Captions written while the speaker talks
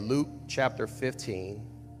Luke chapter 15,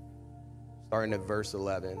 starting at verse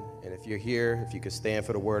 11. And if you're here, if you could stand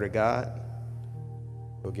for the word of God,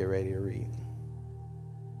 we'll get ready to read.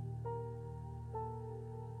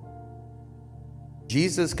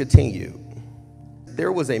 Jesus continued,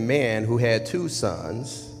 "There was a man who had 2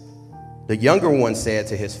 sons. The younger one said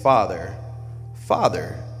to his father,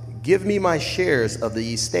 'Father, give me my shares of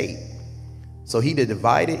the estate.' So he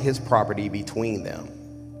divided his property between them.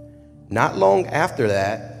 Not long after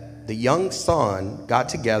that, the young son got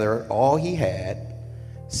together all he had,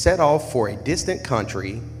 set off for a distant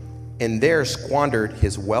country, and there squandered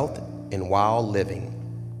his wealth in wild living.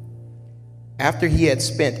 After he had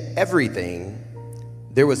spent everything,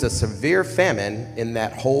 there was a severe famine in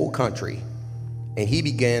that whole country, and he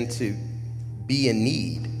began to be in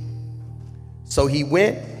need. So he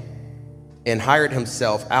went and hired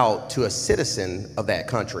himself out to a citizen of that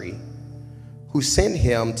country, who sent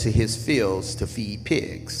him to his fields to feed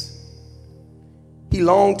pigs. He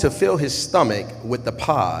longed to fill his stomach with the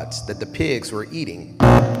pods that the pigs were eating,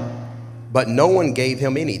 but no one gave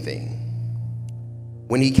him anything.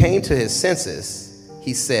 When he came to his senses,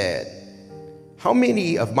 he said, 'How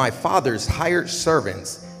many of my father's hired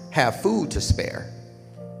servants have food to spare?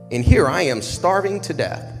 And here I am starving to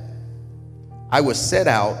death. I will set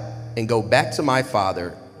out and go back to my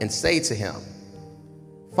father and say to him,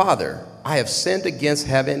 Father, I have sinned against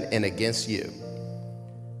heaven and against you.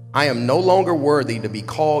 I am no longer worthy to be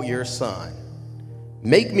called your son.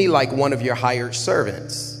 Make me like one of your hired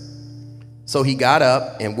servants.' So he got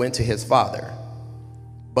up and went to his father.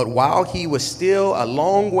 But while he was still a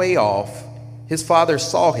long way off, his father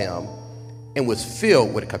saw him and was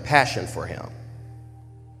filled with compassion for him.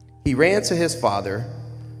 He ran to his father,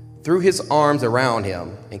 threw his arms around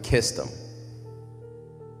him, and kissed him.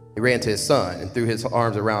 He ran to his son and threw his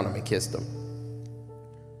arms around him and kissed him.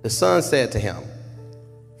 The son said to him,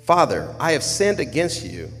 'Father, I have sinned against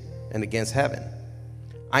you and against heaven.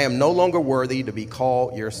 I am no longer worthy to be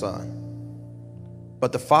called your son.'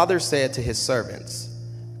 But the father said to his servants,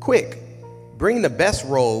 'Quick, bring the best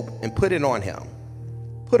robe and put it on him.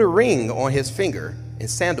 Put a ring on his finger and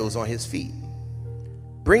sandals on his feet.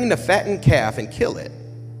 Bring the fattened calf and kill it.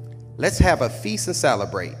 Let's have a feast and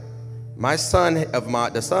celebrate. The son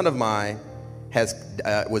of mine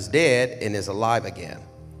was dead and is alive again.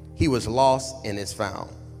 He was lost and is found.'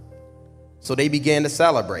 So they began to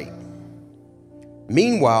celebrate.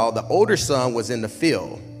 Meanwhile, the older son was in the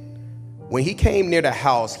field. When he came near the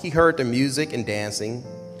house, he heard the music and dancing.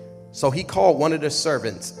 So he called one of the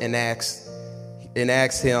servants and asked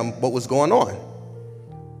him what was going on.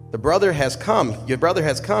 'Your brother has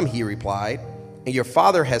come,' he replied, 'and your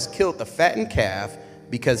father has killed the fattened calf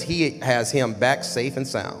because he has him back safe and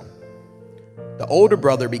sound.' The older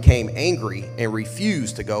brother became angry and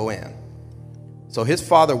refused to go in. So his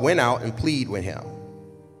father went out and pleaded with him.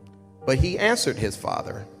 But he answered his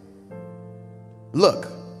father,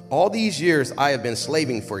 'Look, all these years I have been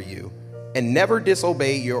slaving for you and never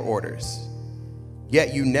disobeyed your orders.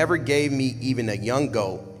 Yet you never gave me even a young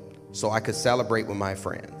goat so I could celebrate with my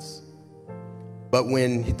friends. But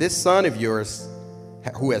when this son of yours,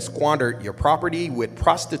 who has squandered your property with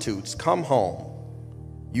prostitutes, come home,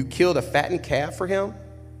 you killed a fattened calf for him?'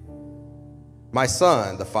 'My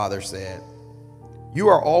son,' the father said, 'you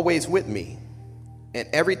are always with me, and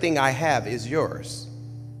everything I have is yours.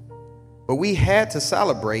 But we had to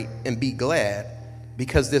celebrate and be glad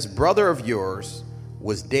because this brother of yours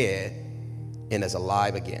was dead and is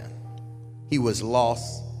alive again. He was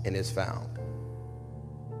lost and is found.'"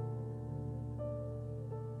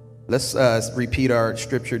 Let's repeat our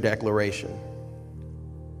scripture declaration.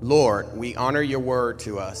 Lord, we honor your word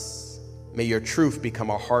to us. May your truth become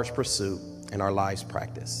our heart's pursuit and our life's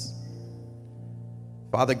practice.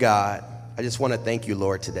 Father God, I just want to thank you,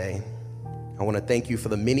 Lord, today. I want to thank you for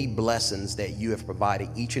the many blessings that you have provided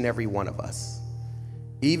each and every one of us.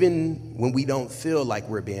 Even when we don't feel like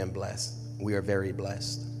we're being blessed, we are very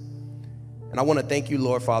blessed. And I want to thank you,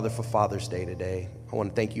 Lord Father, for Father's Day today. I want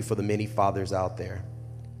to thank you for the many fathers out there.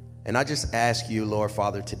 And I just ask you, Lord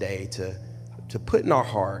Father, today to put in our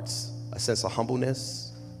hearts a sense of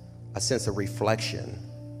humbleness, a sense of reflection,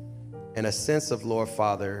 and a sense of, Lord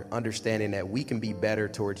Father, understanding that we can be better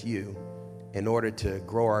towards you in order to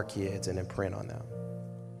grow our kids and imprint on them.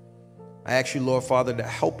 I ask you, Lord Father, to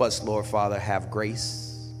help us, Lord Father, have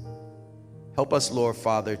grace. Help us, Lord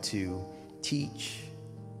Father, to teach.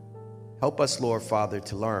 Help us, Lord Father,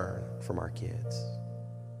 to learn from our kids.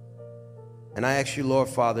 And I ask you, Lord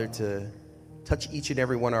Father, to touch each and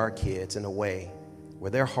every one of our kids in a way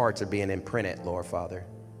where their hearts are being imprinted, Lord Father,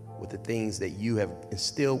 with the things that you have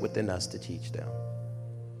instilled within us to teach them.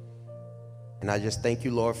 And I just thank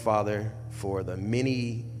you, Lord Father, for the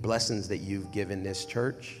many blessings that you've given this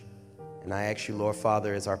church. And I ask you, Lord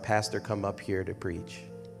Father, as our pastor come up here to preach,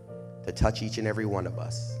 to touch each and every one of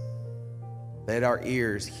us. Let our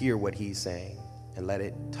ears hear what he's saying and let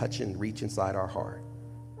it touch and reach inside our heart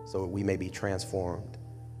so that we may be transformed,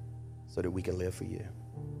 so that we can live for you.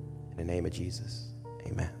 In the name of Jesus,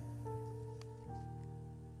 amen.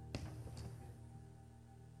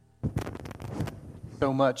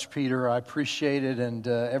 So much, Peter. I appreciate it. And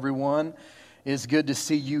everyone, it's good to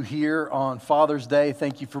see you here on Father's Day.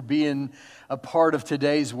 Thank you for being a part of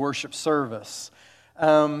today's worship service.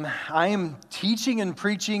 I am teaching and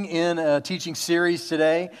preaching in a teaching series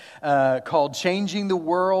today called Changing the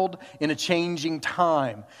World in a Changing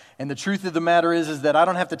Time. And the truth of the matter is that I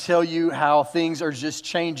don't have to tell you how things are just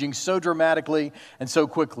changing so dramatically and so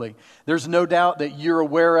quickly. There's no doubt that you're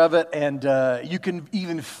aware of it, and you can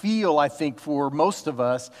even feel, I think, for most of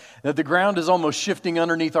us, that the ground is almost shifting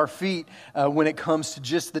underneath our feet when it comes to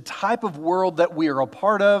just the type of world that we are a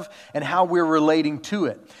part of and how we're relating to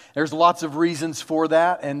it. There's lots of reasons for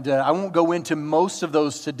that, and I won't go into most of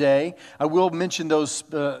those today. I will mention those,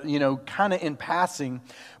 kind of in passing.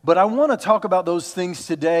 But I want to talk about those things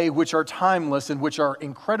today which are timeless and which are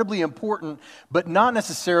incredibly important, but not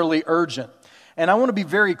necessarily urgent. And I want to be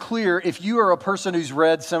very clear, if you are a person who's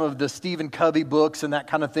read some of the Stephen Covey books and that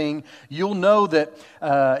kind of thing, you'll know that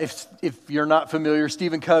if you're not familiar,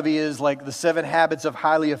 Stephen Covey is like the 7 Habits of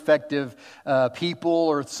Highly Effective People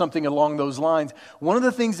or something along those lines. One of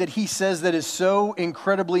the things that he says that is so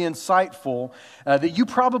incredibly insightful that you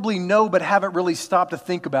probably know but haven't really stopped to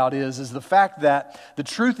think about is the fact that the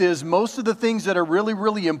truth is most of the things that are really,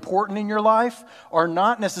 really important in your life are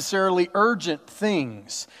not necessarily urgent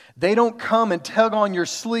things. They don't come and tug on your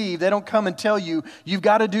sleeve. They don't come and tell you, you've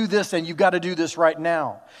got to do this and you've got to do this right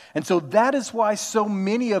now. And so that is why so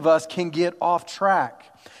many of us can get off track.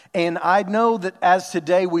 And I know that as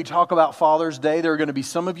today we talk about Father's Day, there are going to be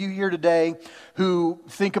some of you here today who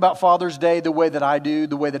think about Father's Day the way that I do,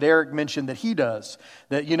 the way that Eric mentioned that he does.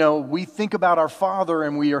 That, we think about our Father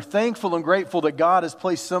and we are thankful and grateful that God has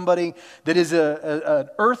placed somebody that is an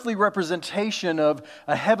earthly representation of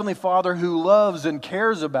a heavenly Father who loves and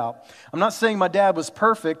cares about. I'm not saying my dad was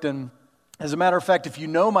perfect, and as a matter of fact, if you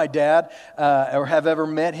know my dad or have ever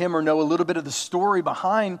met him or know a little bit of the story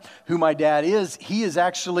behind who my dad is, he is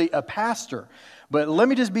actually a pastor. But let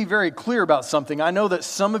me just be very clear about something. I know that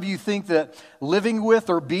some of you think that living with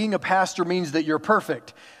or being a pastor means that you're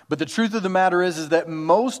perfect. But the truth of the matter is that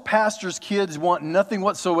most pastors' kids want nothing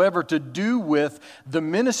whatsoever to do with the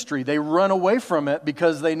ministry. They run away from it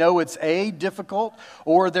because they know it's A, difficult,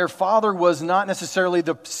 or their father was not necessarily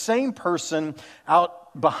the same person out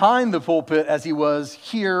behind the pulpit as he was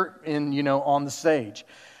here on the stage.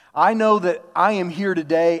 I know that I am here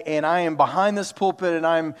today and I am behind this pulpit and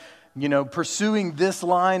I'm pursuing this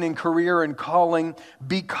line and career and calling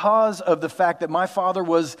because of the fact that my father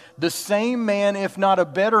was the same man, if not a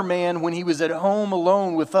better man, when he was at home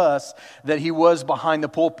alone with us, that he was behind the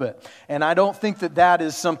pulpit. And I don't think that that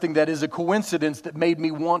is something that is a coincidence that made me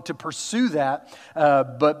want to pursue that,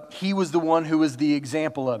 but he was the one who was the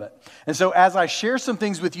example of it. And so as I share some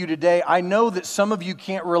things with you today, I know that some of you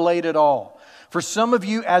can't relate at all. For some of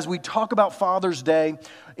you, as we talk about Father's Day,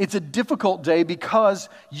 it's a difficult day because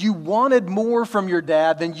you wanted more from your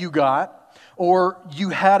dad than you got, or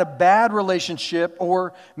you had a bad relationship,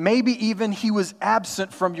 or maybe even he was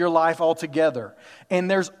absent from your life altogether. And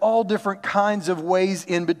there's all different kinds of ways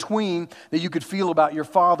in between that you could feel about your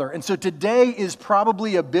father. And so today is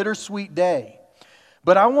probably a bittersweet day.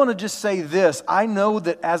 But I want to just say this. I know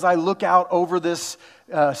that as I look out over this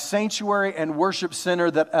sanctuary and worship center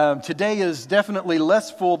that today is definitely less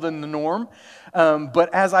full than the norm.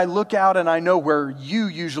 But as I look out and I know where you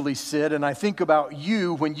usually sit and I think about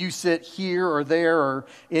you when you sit here or there or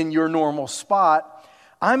in your normal spot,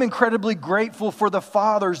 I'm incredibly grateful for the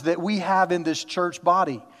fathers that we have in this church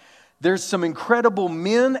body. There's some incredible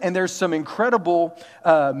men and there's some incredible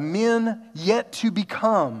men yet to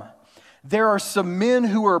become. There are some men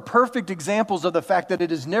who are perfect examples of the fact that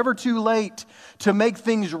it is never too late to make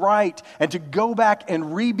things right and to go back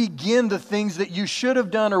and re-begin the things that you should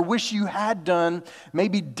have done or wish you had done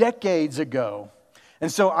maybe decades ago.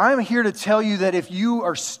 And so I'm here to tell you that if you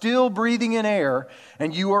are still breathing in air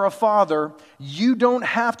and you are a father, you don't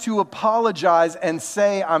have to apologize and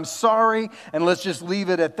say, I'm sorry, and let's just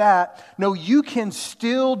leave it at that. No, you can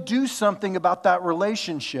still do something about that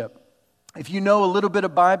relationship. If you know a little bit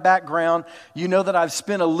of my background, you know that I've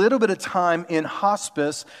spent a little bit of time in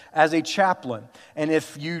hospice as a chaplain. And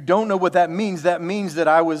if you don't know what that means that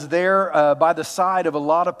I was there by the side of a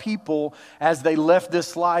lot of people as they left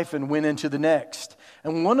this life and went into the next.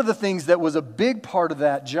 And one of the things that was a big part of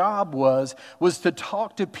that job was to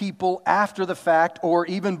talk to people after the fact or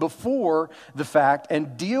even before the fact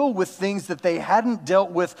and deal with things that they hadn't dealt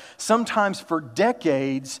with sometimes for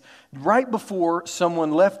decades right before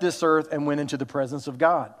someone left this earth and went into the presence of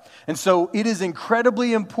God. And so it is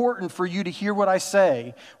incredibly important for you to hear what I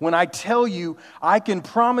say when I tell you, I can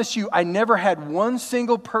promise you I never had one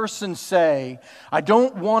single person say, I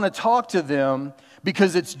don't want to talk to them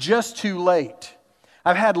because it's just too late.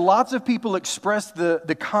 I've had lots of people express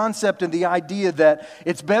the concept and the idea that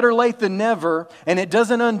it's better late than never, and it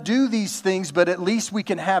doesn't undo these things, but at least we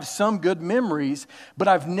can have some good memories. But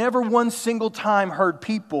I've never one single time heard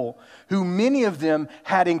people who many of them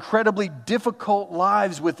had incredibly difficult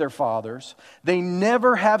lives with their fathers. They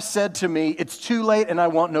never have said to me, it's too late and I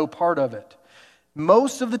want no part of it.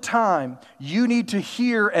 Most of the time, you need to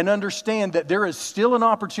hear and understand that there is still an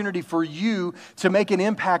opportunity for you to make an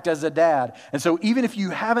impact as a dad. And so even if you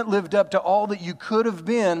haven't lived up to all that you could have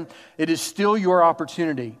been, it is still your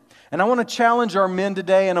opportunity. And I want to challenge our men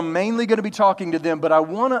today, and I'm mainly going to be talking to them, but I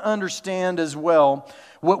want to understand as well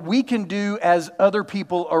what we can do as other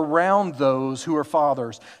people around those who are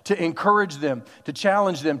fathers, to encourage them, to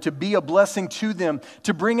challenge them, to be a blessing to them,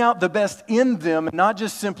 to bring out the best in them, not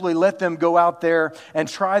just simply let them go out there and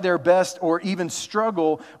try their best or even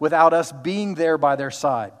struggle without us being there by their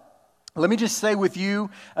side. Let me just say with you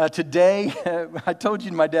today, I told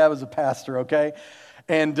you my dad was a pastor, okay?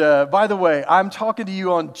 And by the way, I'm talking to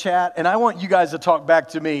you on chat, and I want you guys to talk back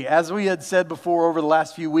to me. As we had said before over the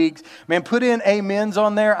last few weeks, man, put in amens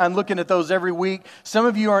on there. I'm looking at those every week. Some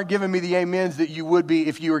of you aren't giving me the amens that you would be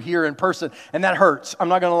if you were here in person, and that hurts. I'm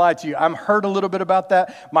not going to lie to you. I'm hurt a little bit about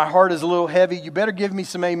that. My heart is a little heavy. You better give me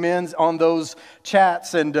some amens on those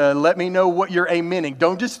chats and let me know what you're amening.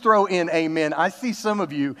 Don't just throw in amen. I see some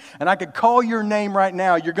of you, and I could call your name right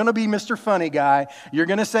now. You're going to be Mr. Funny Guy. You're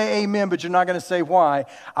going to say amen, but you're not going to say why.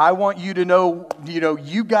 I want you to know,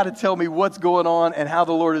 you got to tell me what's going on and how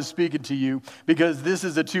the Lord is speaking to you, because this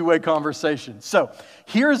is a two-way conversation. So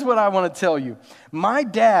here's what I want to tell you. My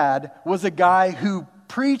dad was a guy who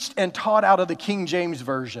preached and taught out of the King James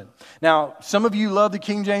Version. Now, some of you love the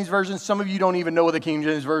King James Version. Some of you don't even know what the King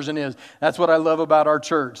James Version is. That's what I love about our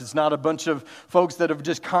church. It's not a bunch of folks that have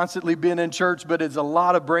just constantly been in church, but it's a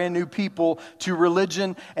lot of brand new people to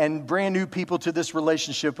religion and brand new people to this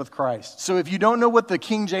relationship with Christ. So if you don't know what the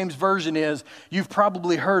King James Version is, you've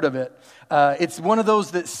probably heard of it. It's one of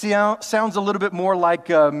those that sounds a little bit more like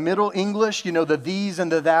Middle English, the these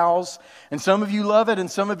and the thous. And some of you love it,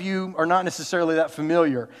 and some of you are not necessarily that familiar.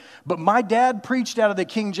 But my dad preached out of the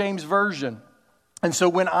King James Version. And so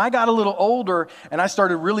when I got a little older and I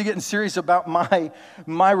started really getting serious about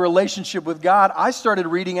my relationship with God, I started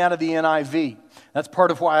reading out of the NIV. That's part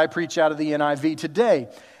of why I preach out of the NIV today.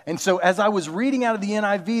 And so as I was reading out of the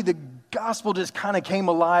NIV, the gospel just kind of came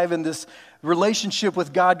alive, and this relationship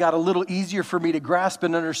with God got a little easier for me to grasp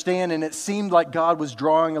and understand, and it seemed like God was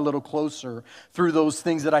drawing a little closer through those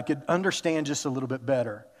things that I could understand just a little bit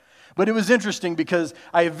better. But it was interesting because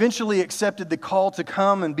I eventually accepted the call to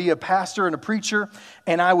come and be a pastor and a preacher,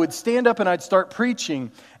 and I would stand up and I'd start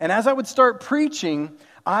preaching. And as I would start preaching,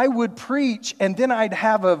 I would preach, and then I'd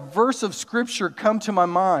have a verse of scripture come to my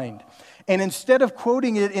mind. And instead of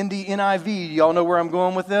quoting it in the NIV, y'all know where I'm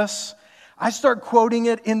going with this? I start quoting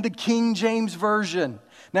it in the King James Version.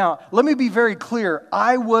 Now, let me be very clear.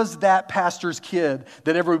 I was that pastor's kid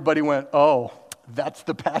that everybody went, oh, that's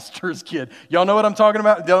the pastor's kid. Y'all know what I'm talking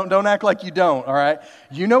about? Don't act like you don't, all right?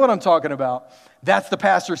 You know what I'm talking about. That's the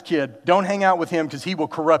pastor's kid. Don't hang out with him because he will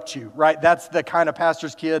corrupt you, right? That's the kind of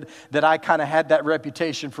pastor's kid that I kind of had that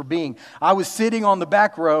reputation for being. I was sitting on the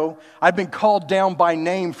back row. I'd been called down by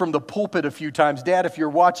name from the pulpit a few times. Dad, if you're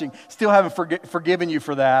watching, still haven't forgiven you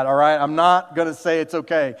for that, all right? I'm not going to say it's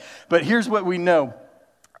okay. But here's what we know.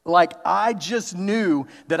 Like, I just knew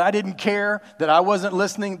that I didn't care, that I wasn't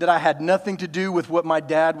listening, that I had nothing to do with what my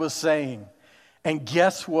dad was saying. And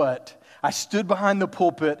guess what? I stood behind the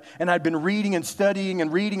pulpit, and I'd been reading and studying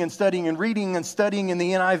and reading and studying and reading and studying in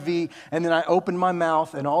the NIV, and then I opened my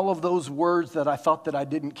mouth, and all of those words that I thought that I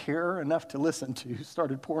didn't care enough to listen to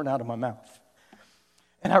started pouring out of my mouth.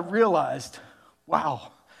 And I realized,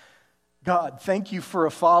 wow, God, thank you for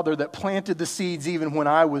a father that planted the seeds even when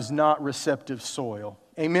I was not receptive soil.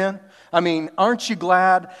 Amen? I mean, aren't you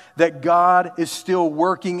glad that God is still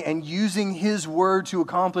working and using His word to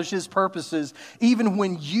accomplish His purposes even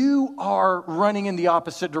when you are running in the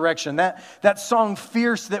opposite direction? That song,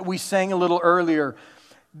 Fierce, that we sang a little earlier,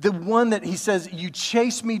 the one that he says, you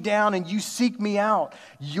chase me down and you seek me out.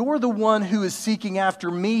 You're the one who is seeking after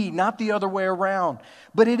me, not the other way around.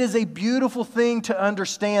 But it is a beautiful thing to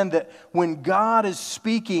understand that when God is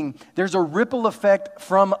speaking, there's a ripple effect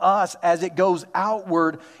from us as it goes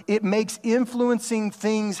outward. It makes influencing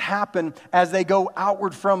things happen as they go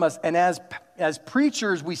outward from us. And as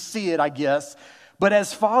preachers, we see it, I guess. But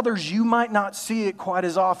as fathers, you might not see it quite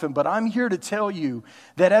as often. But I'm here to tell you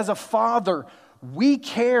that as a father, we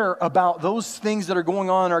care about those things that are going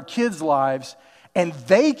on in our kids' lives, and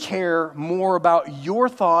they care more about your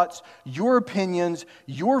thoughts, your opinions,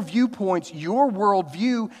 your viewpoints, your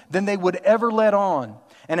worldview than they would ever let on.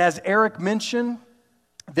 And as Eric mentioned,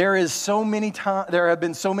 there have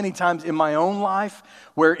been so many times in my own life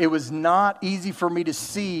where it was not easy for me to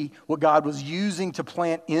see what God was using to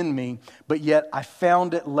plant in me, but yet I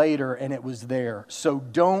found it later and it was there. So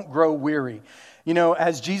don't grow weary. You know,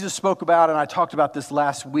 as Jesus spoke about, and I talked about this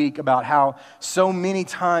last week, about how so many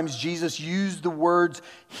times Jesus used the words,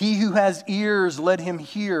 "He who has ears, let him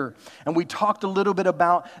hear." And we talked a little bit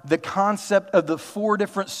about the concept of the 4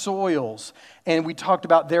 different soils. And we talked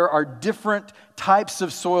about there are different types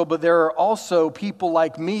of soil, but there are also people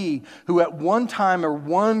like me who at one time are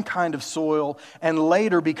one kind of soil and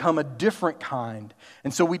later become a different kind.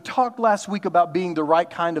 And so we talked last week about being the right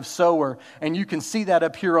kind of sower, and you can see that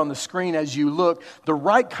up here on the screen as you look. The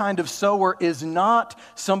right kind of sower is not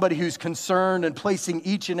somebody who's concerned and placing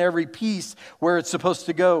each and every piece where it's supposed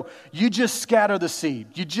to go. You just scatter the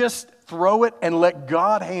seed. You just throw it and let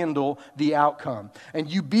God handle the outcome. And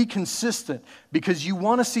you be consistent because you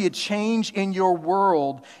want to see a change in your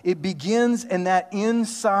world. It begins in that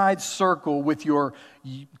inside circle with your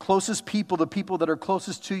closest people, the people that are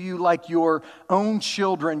closest to you, like your own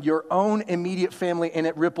children, your own immediate family, and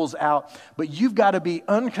it ripples out. But you've got to be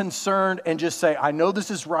unconcerned and just say, I know this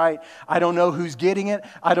is right. I don't know who's getting it.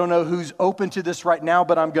 I don't know who's open to this right now,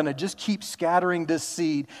 but I'm going to just keep scattering this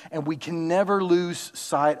seed, and we can never lose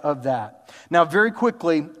sight of that. Now, very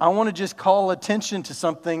quickly, I want to just call attention to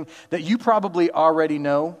something that you probably already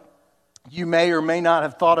know. You may or may not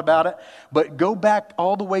have thought about it, but go back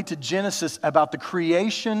all the way to Genesis about the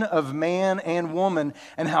creation of man and woman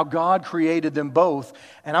and how God created them both.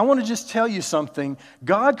 And I want to just tell you something.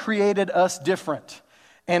 God created us different.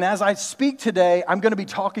 And as I speak today, I'm going to be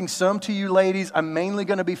talking some to you ladies. I'm mainly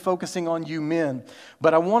going to be focusing on you men.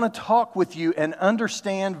 But I want to talk with you and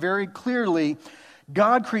understand very clearly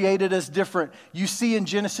God created us different. You see in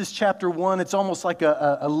Genesis chapter 1, it's almost like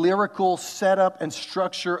a lyrical setup and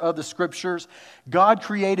structure of the scriptures. God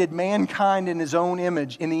created mankind in His own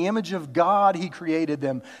image. In the image of God, He created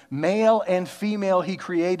them. Male and female, He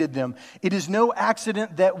created them. It is no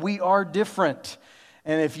accident that we are different.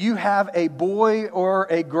 And if you have a boy or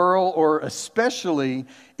a girl, or especially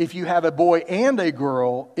if you have a boy and a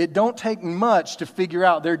girl, it don't take much to figure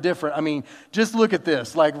out they're different. I mean, just look at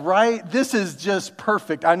this. Like, right? This is just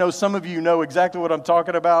perfect. I know some of you know exactly what I'm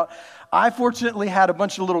talking about. I fortunately had a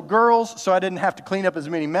bunch of little girls, so I didn't have to clean up as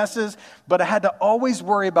many messes, but I had to always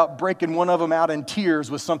worry about breaking one of them out in tears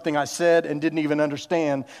with something I said and didn't even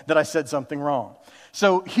understand that I said something wrong.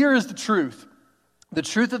 So here is the truth. The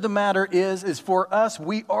truth of the matter is for us,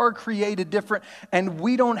 we are created different, and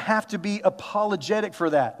we don't have to be apologetic for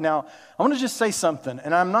that. Now, I want to just say something,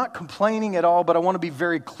 and I'm not complaining at all, but I want to be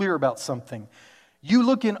very clear about something. You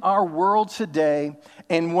look in our world today,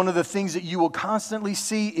 and one of the things that you will constantly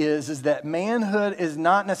see is that manhood is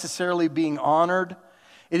not necessarily being honored.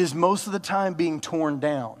 It is most of the time being torn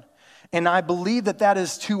down. And I believe that that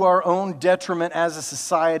is to our own detriment as a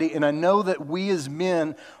society. And I know that we as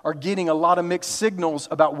men are getting a lot of mixed signals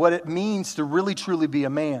about what it means to really, truly be a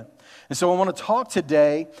man. And so I want to talk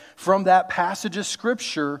today from that passage of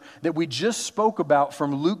Scripture that we just spoke about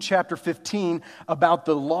from Luke chapter 15 about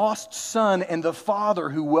the lost son and the father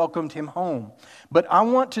who welcomed him home. But I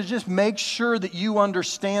want to just make sure that you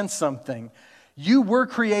understand something. You were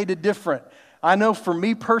created different. I know for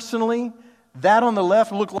me personally, that on the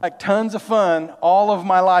left looked like tons of fun all of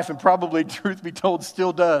my life, and probably, truth be told,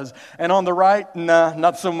 still does. And on the right, nah,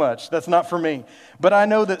 not so much. That's not for me. But I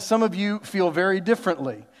know that some of you feel very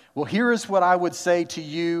differently. Well, here is what I would say to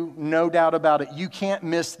you, no doubt about it. You can't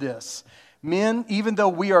miss this. Men, even though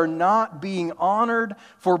we are not being honored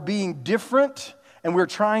for being different, and we're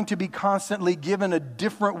trying to be constantly given a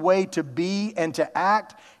different way to be and to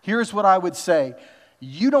act, here's what I would say.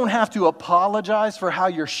 You don't have to apologize for how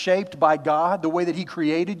you're shaped by God, the way that He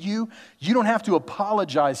created you. You don't have to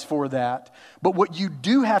apologize for that. But what you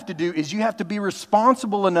do have to do is you have to be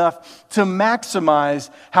responsible enough to maximize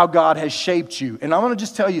how God has shaped you. And I'm going to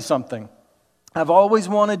just tell you something. I've always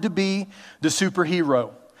wanted to be the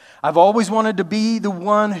superhero. I've always wanted to be the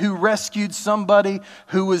one who rescued somebody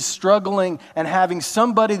who was struggling and having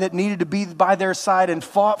somebody that needed to be by their side and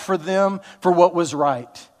fought for them for what was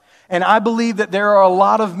right. And I believe that there are a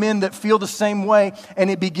lot of men that feel the same way, and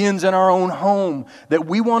it begins in our own home, that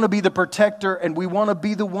we want to be the protector and we want to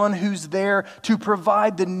be the one who's there to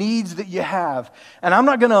provide the needs that you have. And I'm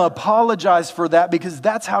not going to apologize for that because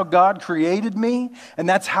that's how God created me and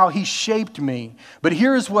that's how He shaped me. But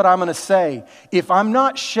here's what I'm going to say. If I'm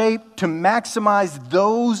not shaped to maximize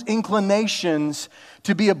those inclinations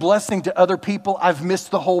to be a blessing to other people, I've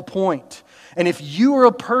missed the whole point. And if you are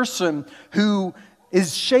a person who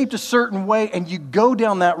is shaped a certain way and you go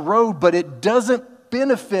down that road, but it doesn't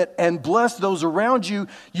benefit and bless those around you,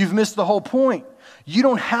 you've missed the whole point. You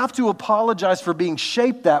don't have to apologize for being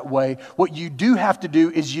shaped that way. What you do have to do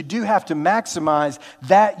is you do have to maximize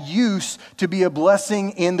that use to be a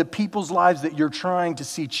blessing in the people's lives that you're trying to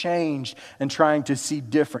see changed and trying to see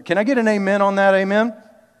different. Can I get an amen on that? Amen?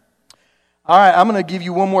 All right, I'm going to give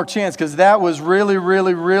you one more chance because that was really,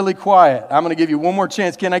 really, really quiet. I'm going to give you one more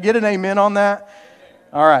chance. Can I get an amen on that?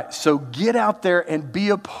 All right, so get out there and be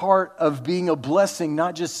a part of being a blessing,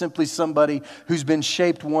 not just simply somebody who's been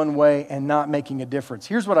shaped one way and not making a difference.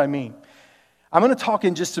 Here's what I mean. I'm going to talk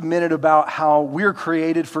in just a minute about how we're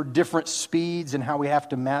created for different speeds and how we have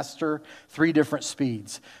to master 3 different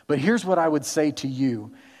speeds. But here's what I would say to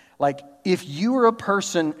you. Like, if you are a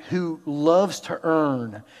person who loves to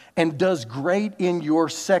earn and does great in your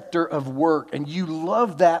sector of work, and you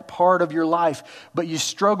love that part of your life, but you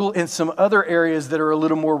struggle in some other areas that are a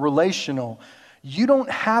little more relational, you don't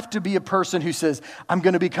have to be a person who says, I'm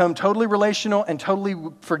going to become totally relational and totally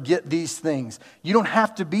forget these things. You don't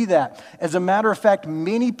have to be that. As a matter of fact,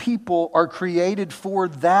 many people are created for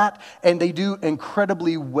that, and they do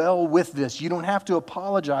incredibly well with this. You don't have to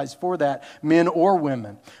apologize for that, men or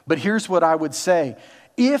women. But here's what I would say.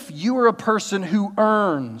 If you are a person who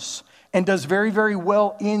earns and does very, very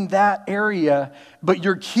well in that area, but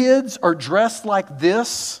your kids are dressed like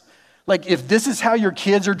this, like if this is how your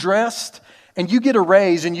kids are dressed, and you get a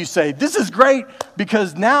raise and you say, this is great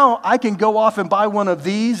because now I can go off and buy one of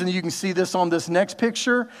these, and you can see this on this next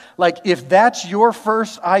picture. Like if that's your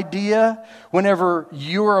first idea whenever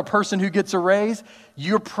you're a person who gets a raise,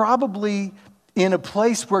 you're probably in a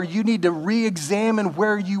place where you need to re-examine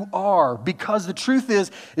where you are. Because the truth is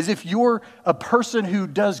if you're a person who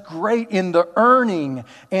does great in the earning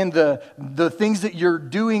and the things that you're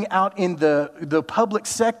doing out in the public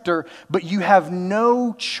sector, but you have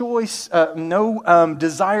no choice, no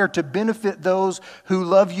desire to benefit those who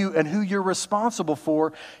love you and who you're responsible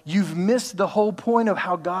for, you've missed the whole point of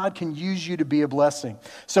how God can use you to be a blessing.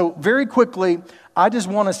 So very quickly, I just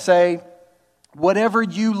want to say, whatever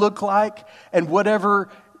you look like and whatever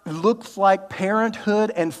looks like parenthood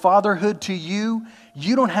and fatherhood to you,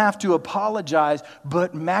 you don't have to apologize,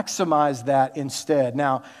 but maximize that instead.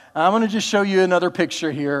 Now, I'm going to just show you another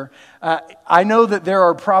picture here. I know that there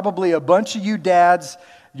are probably a bunch of you dads,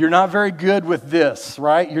 you're not very good with this,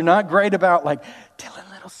 right? You're not great about like telling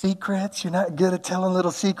little secrets. You're not good at telling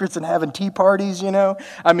little secrets and having tea parties, you know?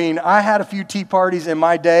 I mean, I had a few tea parties in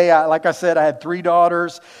my day. Like I said, I had 3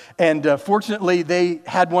 daughters, and fortunately, they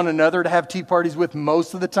had one another to have tea parties with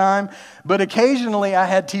most of the time. But occasionally, I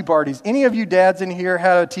had tea parties. Any of you dads in here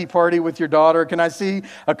had a tea party with your daughter? Can I see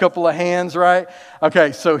a couple of hands, right?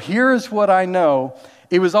 Okay, so here's what I know.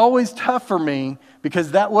 It was always tough for me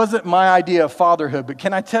because that wasn't my idea of fatherhood. But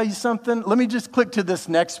can I tell you something? Let me just click to this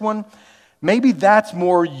next one. Maybe that's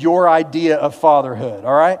more your idea of fatherhood,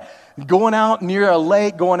 all right? Going out near a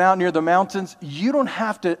lake, going out near the mountains, you don't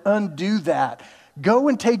have to undo that. Go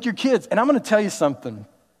and take your kids. And I'm going to tell you something.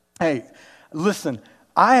 Hey, listen,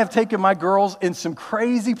 I have taken my girls in some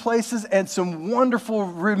crazy places and some wonderful,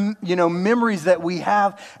 memories that we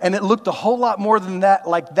have, and it looked a whole lot more than that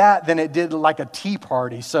than it did like a tea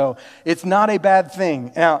party. So it's not a bad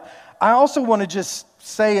thing. Now, I also want to just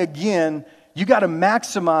say again, you got to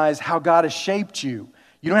maximize how God has shaped you.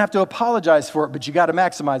 You don't have to apologize for it, but you got to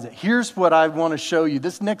maximize it. Here's what I want to show you.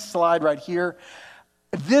 This next slide right here,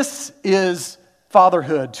 this is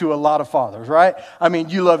fatherhood to a lot of fathers, right? I mean,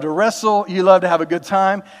 you love to wrestle, you love to have a good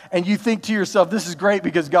time, and you think to yourself, this is great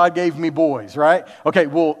because God gave me boys, right? Okay,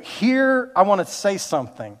 well, here I want to say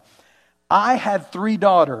something. I had 3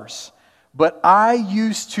 daughters, But I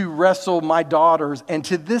used to wrestle my daughters, and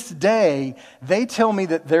to this day, they tell me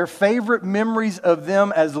that their favorite memories of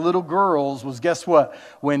them as little girls was, guess what?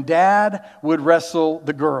 When Dad would wrestle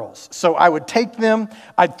the girls. So I would take them,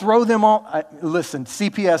 I'd throw them on, listen,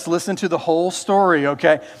 CPS, listen to the whole story,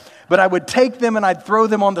 okay? But I would take them and I'd throw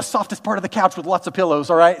them on the softest part of the couch with lots of pillows,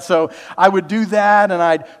 all right? So I would do that, and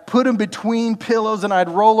I'd put them between pillows, and I'd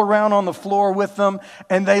roll around on the floor with them,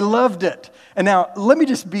 and they loved it. And now, let me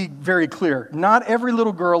just be very clear. Not every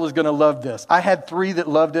little girl is going to love this. I had 3 that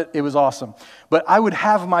loved it. It was awesome. But I would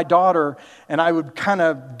have my daughter, and I would kind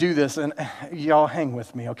of do this, and y'all hang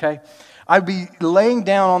with me, okay? I'd be laying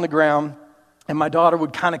down on the ground, and my daughter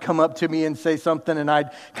would kind of come up to me and say something, and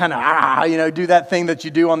I'd kind of, do that thing that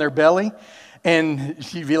you do on their belly. And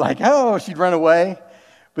she'd be like, oh, she'd run away.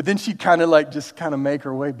 But then she'd kind of make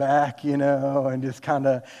her way back, and just kind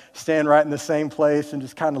of stand right in the same place and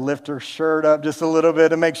just kind of lift her shirt up just a little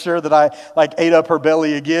bit and make sure that I ate up her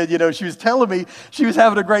belly again. She was telling me she was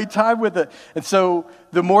having a great time with it. And so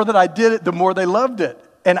the more that I did it, the more they loved it.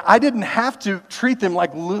 And I didn't have to treat them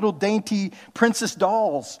like little dainty princess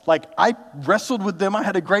dolls. I wrestled with them. I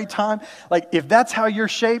had a great time. If that's how you're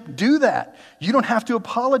shaped, do that. You don't have to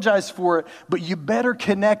apologize for it, but you better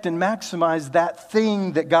connect and maximize that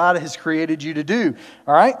thing that God has created you to do.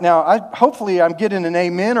 All right? Now, hopefully I'm getting an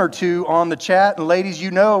amen or two on the chat. And ladies,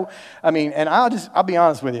 and I'll be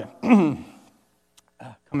honest with you. Coming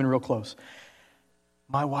real close.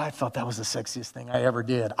 My wife thought that was the sexiest thing I ever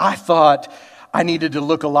did. I thought I needed to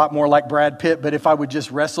look a lot more like Brad Pitt, but if I would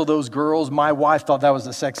just wrestle those girls, my wife thought that was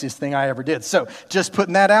the sexiest thing I ever did. So just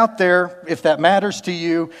putting that out there, if that matters to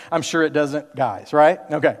you, I'm sure it doesn't, guys, right?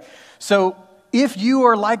 Okay. So if you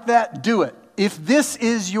are like that, do it. If this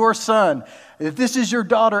is your son, if this is your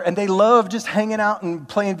daughter, and they love just hanging out and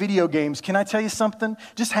playing video games, can I tell you something?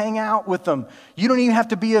 Just hang out with them. You don't even have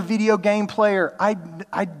to be a video game player. I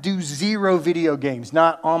do 0 video games,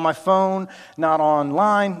 not on my phone, not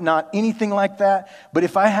online, not anything like that. But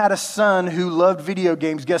if I had a son who loved video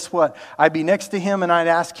games, guess what? I'd be next to him and I'd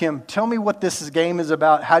ask him, tell me what this game is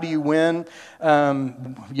about. How do you win?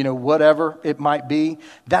 Whatever it might be.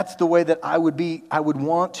 That's the way that I would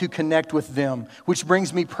want to connect with them, which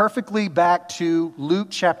brings me perfectly back to Luke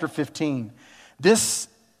chapter 15. This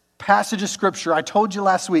passage of Scripture, I told you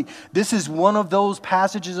last week, this is one of those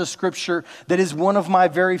passages of Scripture that is one of my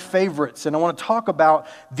very favorites. And I want to talk about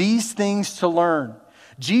these things to learn.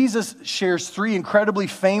 Jesus shares 3 incredibly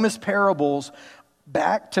famous parables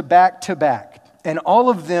back to back to back. And all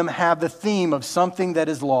of them have the theme of something that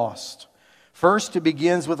is lost. First, it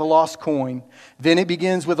begins with a lost coin. Then it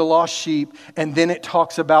begins with a lost sheep. And then it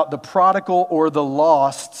talks about the prodigal or the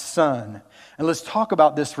lost son. And let's talk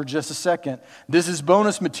about this for just a second. This is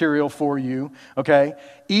bonus material for you, okay?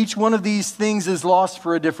 Each one of these things is lost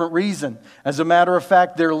for a different reason. As a matter of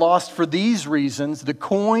fact, they're lost for these reasons. The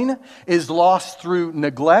coin is lost through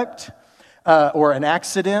neglect or an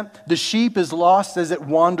accident. The sheep is lost as it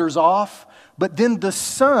wanders off. But then the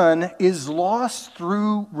son is lost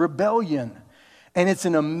through rebellion. And it's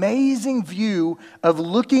an amazing view of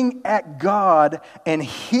looking at God and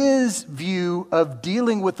His view of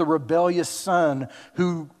dealing with the rebellious son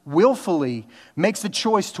who willfully makes the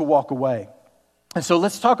choice to walk away. And so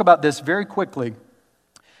let's talk about this very quickly.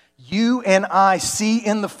 You and I see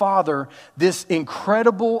in the Father this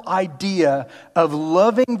incredible idea of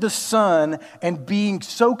loving the Son and being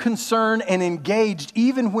so concerned and engaged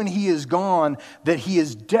even when He is gone that He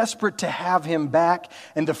is desperate to have Him back.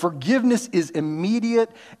 And the forgiveness is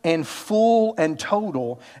immediate and full and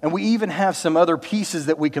total. And we even have some other pieces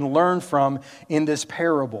that we can learn from in this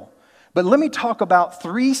parable. But let me talk about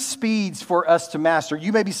 3 speeds for us to master.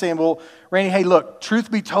 You may be saying, well, Randy, hey, look,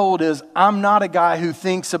 truth be told is I'm not a guy who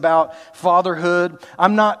thinks about fatherhood.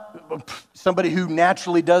 I'm not somebody who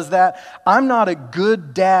naturally does that. I'm not a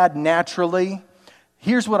good dad naturally.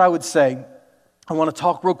 Here's what I would say. I want to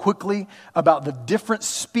talk real quickly about the different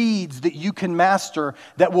speeds that you can master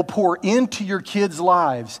that will pour into your kids'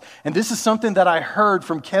 lives. And this is something that I heard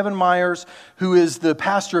from Kevin Myers, who is the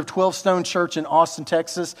pastor of 12 Stone Church in Austin,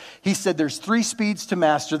 Texas. He said there's 3 speeds to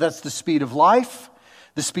master. That's the speed of life,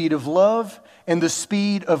 the speed of love, and the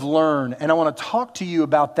speed of learn. And I want to talk to you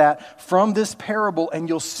about that from this parable, and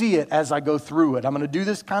you'll see it as I go through it. I'm going to do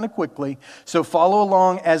this kind of quickly, so follow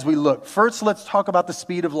along as we look. First, let's talk about the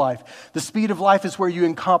speed of life. The speed of life is where you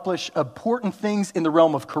accomplish important things in the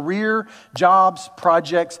realm of career, jobs,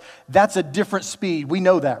 projects. That's a different speed. We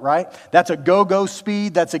know that, right? That's a go-go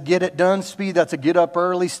speed. That's a get-it-done speed. That's a get-up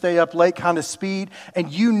early, stay-up-late kind of speed.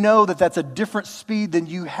 And you know that that's a different speed than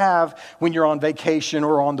you have when you're on vacation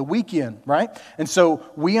or on the weekend, right? And so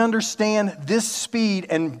we understand this speed,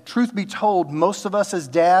 and truth be told, most of us as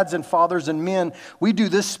dads and fathers and men, we do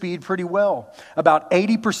this speed pretty well. About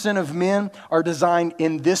 80% of men are designed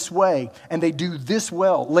in this way, and they do this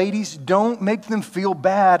well. Ladies, don't make them feel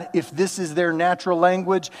bad if this is their natural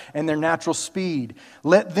language and their natural speed.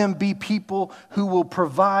 Let them be people who will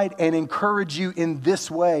provide and encourage you in this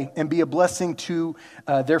way and be a blessing to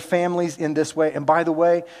their families in this way. And by the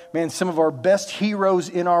way, man, some of our best heroes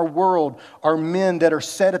in our world are men that are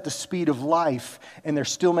set at the speed of life, and they're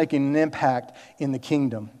still making an impact in the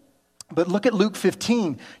kingdom. But look at Luke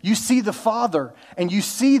 15. You see the Father, and you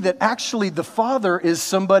see that actually the Father is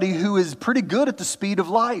somebody who is pretty good at the speed of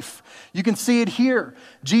life. You can see it here.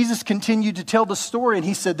 Jesus continued to tell the story, and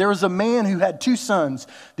he said, there was a man who had 2 sons.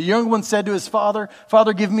 The young one said to his father,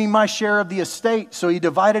 Father, give me my share of the estate. So he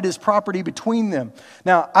divided his property between them.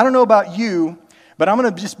 Now, I don't know about you, but I'm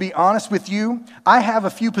going to just be honest with you. I have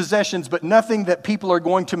a few possessions, but nothing that people are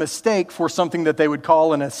going to mistake for something that they would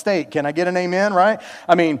call an estate. Can I get an amen, right?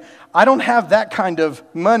 I mean, I don't have that kind of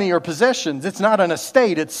money or possessions. It's not an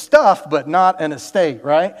estate. It's stuff, but not an estate,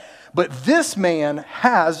 right? But this man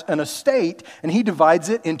has an estate, and he divides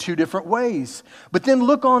it in 2 different ways. But then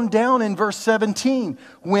look on down in verse 17.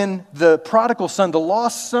 When the prodigal son, the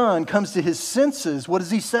lost son, comes to his senses, what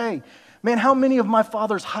does he say? Man, how many of my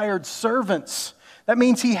father's hired servants? That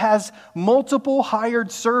means he has multiple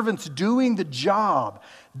hired servants doing the job.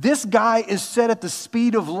 This guy is set at the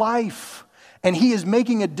speed of life, and he is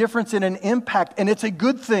making a difference and an impact, and it's a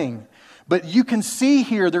good thing. But you can see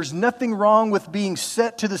here, there's nothing wrong with being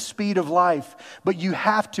set to the speed of life, but you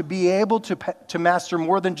have to be able to master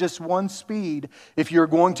more than just one speed if you're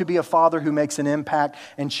going to be a father who makes an impact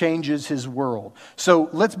and changes his world. So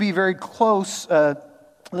let's be very close.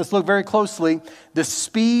 Let's look very closely. The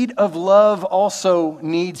speed of love also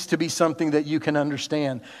needs to be something that you can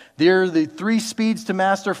understand. There are the 3 speeds to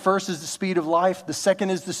master. First is the speed of life. The second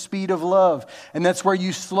is the speed of love. And that's where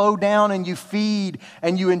you slow down and you feed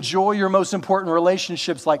and you enjoy your most important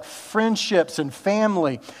relationships like friendships and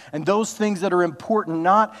family. And those things that are important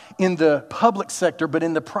not in the public sector but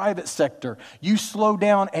in the private sector. You slow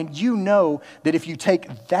down and you know that if you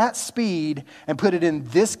take that speed and put it in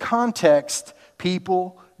this context,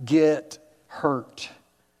 people get hurt.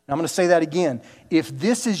 Now, I'm going to say that again. If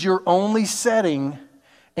this is your only setting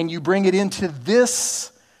and you bring it into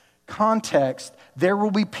this context, there will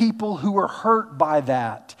be people who are hurt by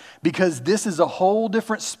that because this is a whole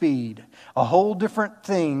different speed, a whole different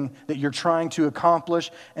thing that you're trying to accomplish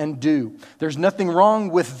and do. There's nothing wrong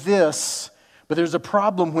with this, but there's a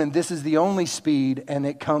problem when this is the only speed and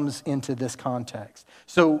it comes into this context.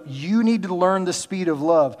 So you need to learn the speed of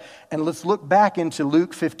love. And let's look back into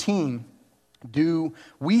Luke 15. Do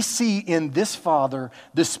we see in this father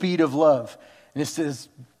the speed of love? And it says,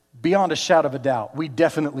 beyond a shadow of a doubt, we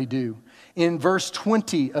definitely do. In verse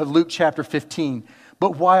 20 of Luke chapter 15,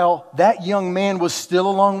 but while that young man was still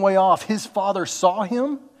a long way off, his father saw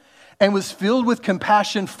him and was filled with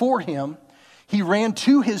compassion for him. He ran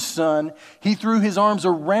to his son, he threw his arms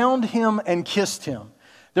around him and kissed him.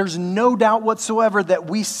 There's no doubt whatsoever that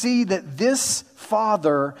we see that this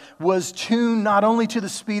father was tuned not only to the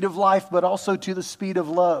speed of life, but also to the speed of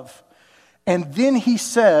love. And then he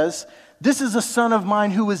says, this is a son of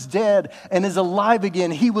mine who was dead and is alive again.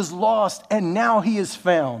 He was lost and now he is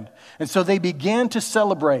found. And so they began to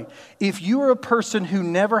celebrate. If you are a person who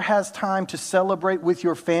never has time to celebrate with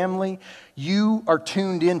your family, you are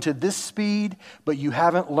tuned into this speed, but you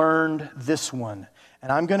haven't learned this one.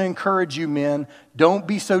 And I'm going to encourage you, men, don't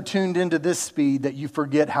be so tuned into this speed that you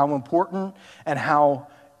forget how important and how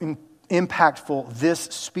impactful this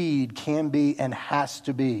speed can be and has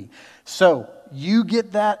to be. So you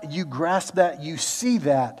get that, you grasp that, you see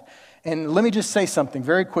that. And let me just say something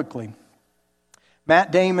very quickly.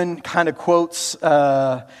 Matt Damon kind of quotes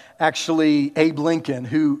actually Abe Lincoln,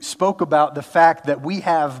 who spoke about the fact that we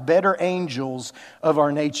have better angels of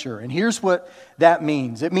our nature. And here's what that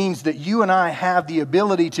means. It means that you and I have the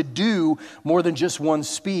ability to do more than just one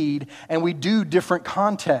speed, and we do different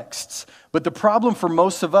contexts. But the problem for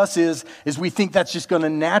most of us is we think that's just going to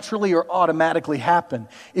naturally or automatically happen.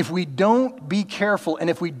 If we don't be careful and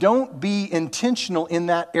if we don't be intentional in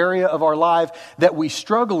that area of our life that we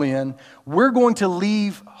struggle in, we're going to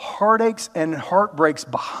leave heartaches and heartbreaks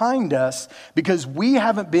behind us because we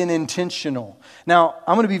haven't been intentional. Now,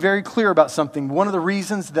 I'm going to be very clear about something. One of the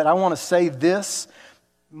reasons that I want to say this,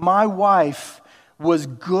 my wife was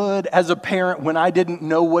good as a parent when I didn't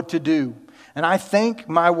know what to do. And I thank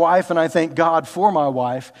my wife and I thank God for my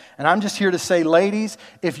wife. And I'm just here to say, ladies,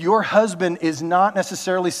 if your husband is not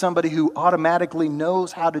necessarily somebody who automatically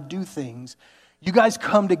knows how to do things, You guys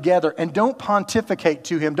come together and don't pontificate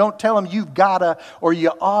to him. Don't tell him you've gotta or you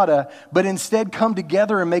oughta, but instead come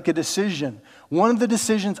together and make a decision. One of the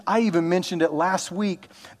decisions, I even mentioned it last week,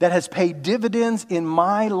 that has paid dividends in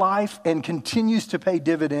my life and continues to pay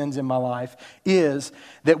dividends in my life is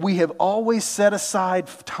that we have always set aside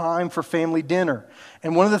time for family dinner.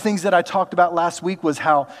 And one of the things that I talked about last week was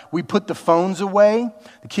how we put the phones away.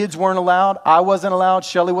 The kids weren't allowed. I wasn't allowed.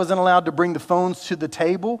 Shelley wasn't allowed to bring the phones to the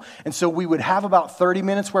table. And so we would have about 30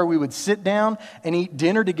 minutes where we would sit down and eat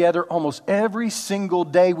dinner together almost every single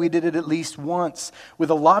day. We did it at least once with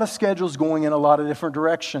a lot of schedules going in a lot of different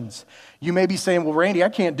directions. You may be saying, well, Randy, I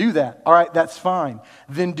can't do that. All right, that's fine.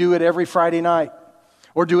 Then do it every Friday night.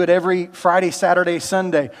 Or do it every Friday, Saturday,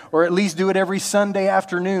 Sunday, or at least do it every Sunday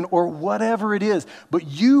afternoon, or whatever it is. But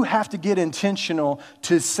you have to get intentional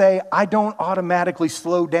to say, I don't automatically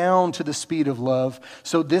slow down to the speed of love,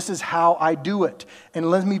 so this is how I do it.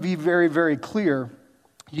 And let me be very, very clear.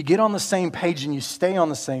 You get on the same page and you stay on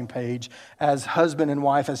the same page as husband and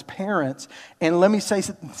wife, as parents. And let me say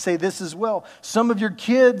this as well. Some of your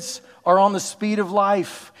kids are on the speed of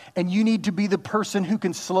life, and you need to be the person who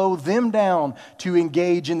can slow them down to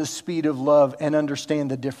engage in the speed of love and understand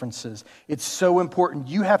the differences. It's so important.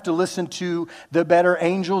 You have to listen to the better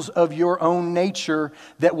angels of your own nature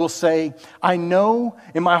that will say, I know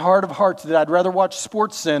in my heart of hearts that I'd rather watch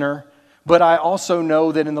SportsCenter, but I also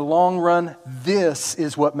know that in the long run, this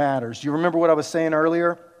is what matters. You remember what I was saying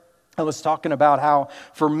earlier? I was talking about how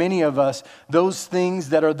for many of us, those things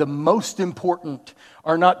that are the most important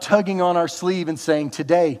are not tugging on our sleeve and saying,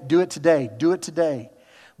 today, do it today, do it today.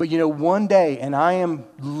 But one day, and I am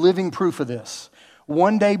living proof of this,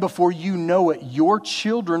 one day before you know it, your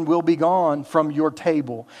children will be gone from your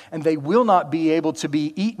table, and they will not be able to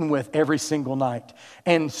be eaten with every single night.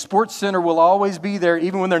 And SportsCenter will always be there,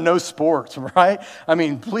 even when there are no sports, right? I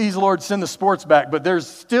mean, please, Lord, send the sports back, but there's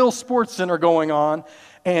still SportsCenter going on.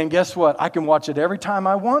 And guess what? I can watch it every time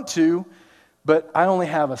I want to, but I only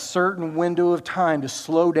have a certain window of time to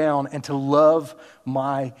slow down and to love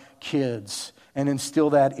my kids and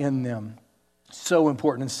instill that in them. So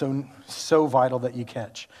important and so vital that you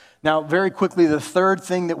catch. Now, very quickly, the third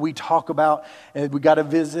thing that we talk about, and we got to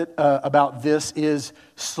visit about this, is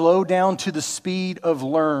slow down to the speed of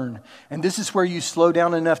learn. And this is where you slow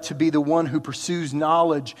down enough to be the one who pursues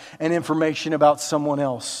knowledge and information about someone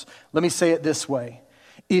else. Let me say it this way.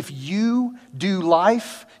 If you do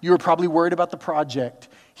life, you're probably worried about the project.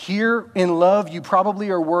 Here in love, you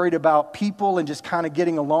probably are worried about people and just kind of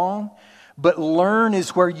getting along. But learn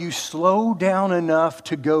is where you slow down enough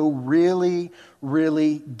to go really,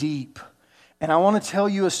 really deep. And I want to tell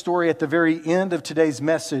you a story at the very end of today's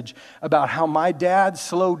message about how my dad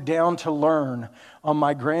slowed down to learn on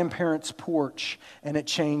my grandparents' porch, and it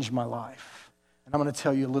changed my life. And I'm going to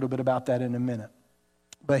tell you a little bit about that in a minute.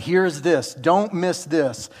 But here's this. Don't miss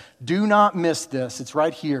this. Do not miss this. It's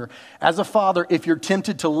right here. As a father, if you're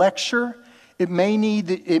tempted to lecture, it may mean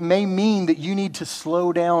that you need to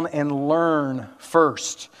slow down and learn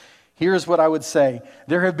first. Here's what I would say.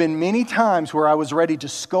 There have been many times where I was ready to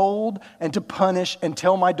scold and to punish and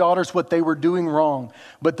tell my daughters what they were doing wrong.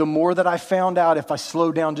 But the more that I found out, if I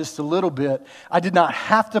slowed down just a little bit, I did not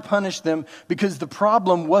have to punish them because the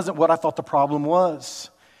problem wasn't what I thought the problem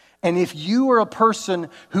was. And if you are a person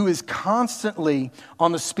who is constantly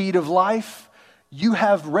on the speed of life, you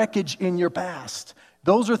have wreckage in your past.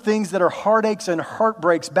 Those are things that are heartaches and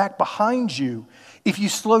heartbreaks back behind you. If you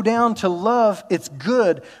slow down to love, it's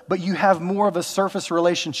good, but you have more of a surface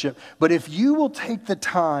relationship. But if you will take the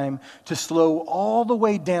time to slow all the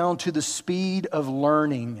way down to the speed of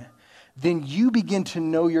learning, then you begin to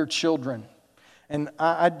know your children. And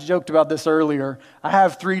I joked about this earlier. I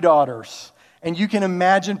have 3 daughters. And you can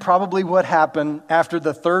imagine probably what happened after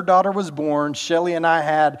the third daughter was born. Shelley and I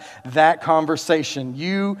had that conversation.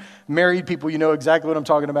 You married people, you know exactly what I'm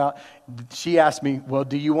talking about. She asked me, well,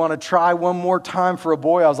 do you want to try one more time for a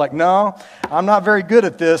boy? I was like, no, I'm not very good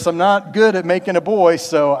at this. I'm not good at making a boy,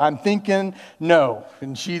 so I'm thinking no.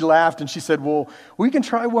 And she laughed and she said, well, we can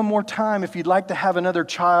try one more time if you'd like to have another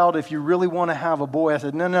child, if you really want to have a boy. I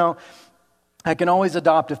said, no, I can always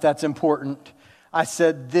adopt if that's important. I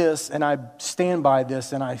said this, and I stand by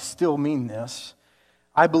this, and I still mean this.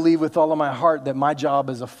 I believe with all of my heart that my job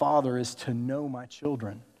as a father is to know my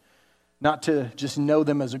children. Not to just know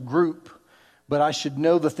them as a group, but I should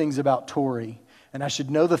know the things about Tori, and I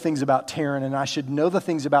should know the things about Taryn, and I should know the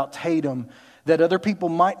things about Tatum that other people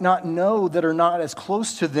might not know that are not as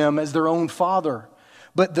close to them as their own father.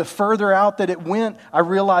 But the further out that it went, I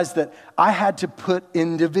realized that I had to put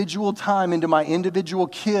individual time into my individual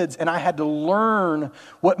kids, and I had to learn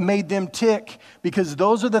what made them tick, because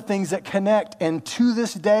those are the things that connect. And to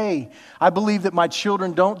this day, I believe that my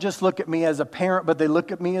children don't just look at me as a parent, but they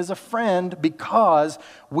look at me as a friend, because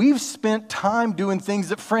we've spent time doing things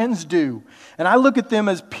that friends do. And I look at them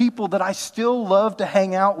as people that I still love to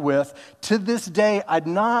hang out with. To this day, I'd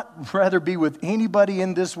not rather be with anybody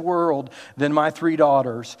in this world than my 3 daughters.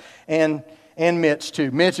 And Mitch too.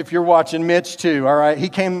 Mitch, if you're watching, Mitch too, all right? He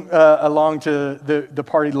came along to the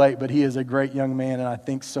party late, but he is a great young man, and I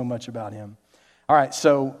think so much about him. All right,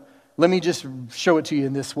 so let me just show it to you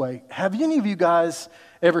in this way. Have any of you guys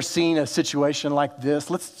ever seen a situation like this?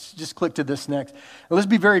 Let's just click to this next. Let's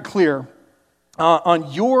be very clear.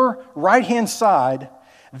 On your right-hand side,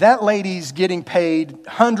 that lady's getting paid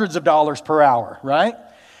hundreds of dollars per hour, right?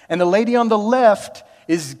 And the lady on the left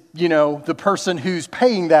is, the person who's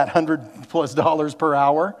paying that $100+ per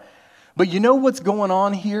hour. But you know what's going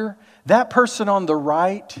on here? That person on the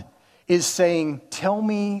right is saying, tell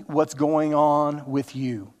me what's going on with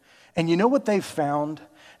you. And you know what they've found?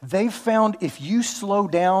 They've found if you slow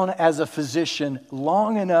down as a physician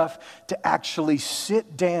long enough to actually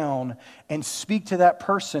sit down and speak to that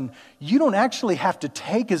person, you don't actually have to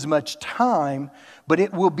take as much time, but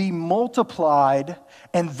it will be multiplied,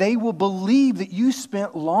 and they will believe that you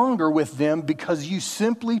spent longer with them because you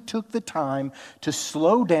simply took the time to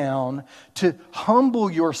slow down, to humble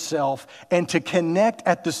yourself, and to connect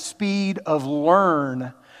at the speed of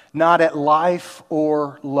learn, not at life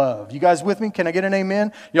or love. You guys with me? Can I get an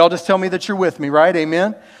amen? Y'all just tell me that you're with me, right?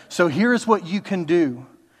 Amen? So here's what you can do.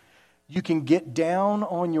 You can get down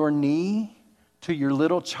on your knee to your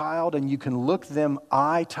little child, and you can look them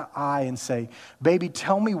eye to eye and say, baby,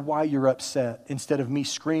 tell me why you're upset, instead of me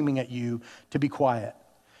screaming at you to be quiet.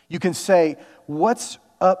 You can say, what's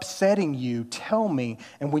upsetting you? Tell me.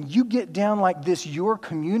 And when you get down like this, you're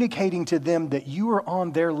communicating to them that you are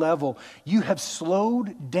on their level. You have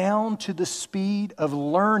slowed down to the speed of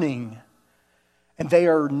learning, and they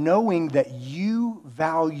are knowing that you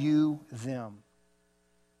value them.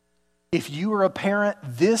 If you are a parent,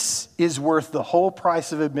 this is worth the whole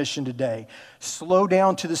price of admission today. Slow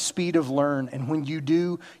down to the speed of learn, and when you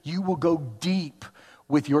do, you will go deep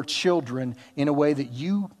with your children in a way that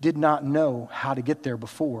you did not know how to get there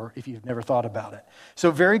before if you've never thought about it.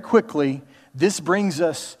 So very quickly, this brings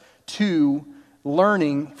us to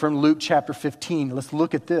learning from Luke chapter 15. Let's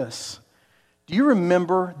look at this. Do you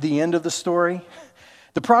remember the end of the story?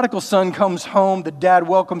 The prodigal son comes home, the dad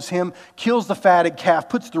welcomes him, kills the fatted calf,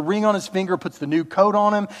 puts the ring on his finger, puts the new coat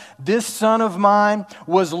on him. This son of mine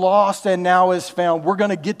was lost and now is found. We're going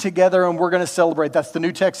to get together and we're going to celebrate. That's the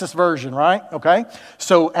New Texas version, right? Okay?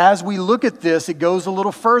 So as we look at this, it goes a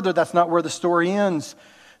little further. That's not where the story ends.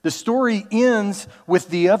 The story ends with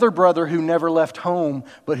the other brother who never left home,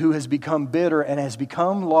 but who has become bitter and has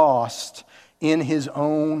become lost in his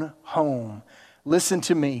own home. Listen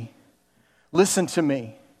to me. Listen to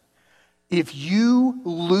me. If you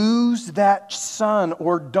lose that son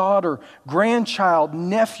or daughter, grandchild,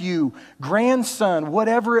 nephew, grandson,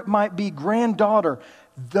 whatever it might be, granddaughter,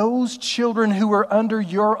 those children who are under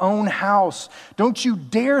your own house, don't you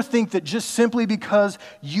dare think that just simply because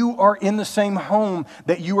you are in the same home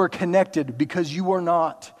that you are connected, because you are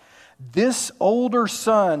not. This older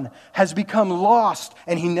son has become lost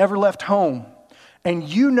and he never left home. And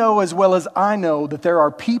you know as well as I know that there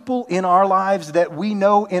are people in our lives that we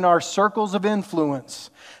know in our circles of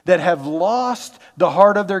influence that have lost the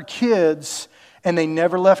heart of their kids, and they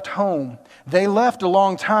never left home. They left a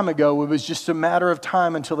long time ago. It was just a matter of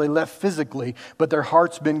time until they left physically, but their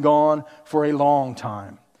heart's been gone for a long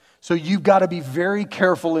time. So you've got to be very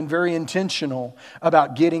careful and very intentional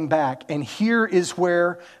about getting back. And here is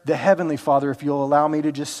where the Heavenly Father, if you'll allow me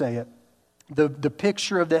to just say it, the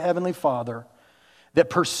picture of the Heavenly Father that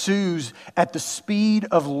pursues at the speed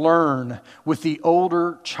of learn with the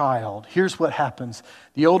older child. Here's what happens.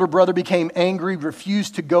 The older brother became angry,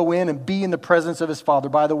 refused to go in and be in the presence of his father.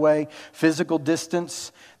 By the way, physical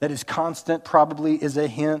distance that is constant probably is a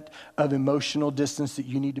hint of emotional distance that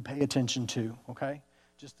you need to pay attention to, okay?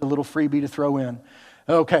 Just a little freebie to throw in.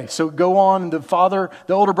 Okay, so go on. The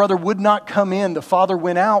older brother would not come in. The father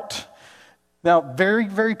went out. Now, very,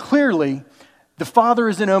 very clearly, the father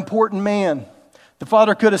is an important man. The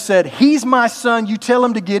father could have said, he's my son, you tell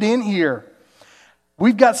him to get in here.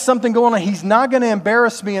 We've got something going on. He's not going to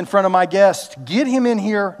embarrass me in front of my guests. Get him in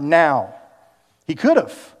here now. He could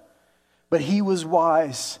have, but he was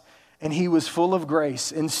wise and he was full of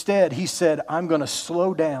grace. Instead, he said, I'm going to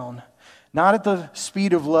slow down. Not at the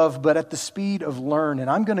speed of love, but at the speed of learn. And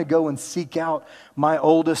I'm going to go and seek out my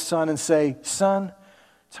oldest son and say, son,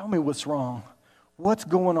 tell me what's wrong. What's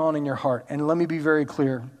going on in your heart? And let me be very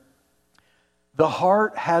clear. The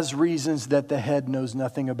heart has reasons that the head knows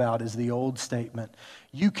nothing about, is the old statement.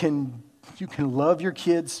 You can love your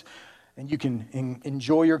kids and you can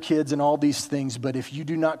enjoy your kids and all these things, but if you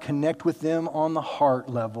do not connect with them on the heart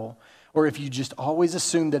level, or if you just always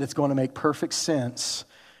assume that it's going to make perfect sense,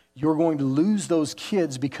 you're going to lose those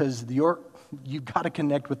kids because you've got to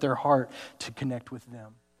connect with their heart to connect with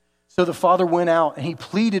them. So the father went out and he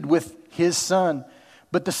pleaded with his son.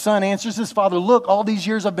 But the son answers his father, look, all these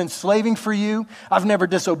years I've been slaving for you. I've never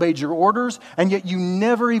disobeyed your orders. And yet you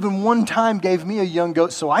never even one time gave me a young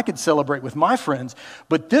goat so I could celebrate with my friends.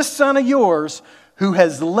 But this son of yours who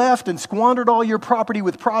has left and squandered all your property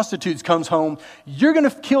with prostitutes comes home. You're going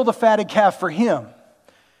to kill the fatted calf for him.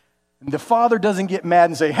 And the father doesn't get mad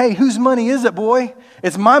and say, hey, whose money is it, boy?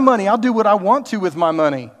 It's my money. I'll do what I want to with my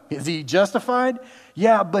money. Is he justified?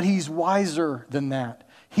 Yeah, but he's wiser than that.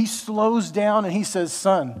 He slows down and he says,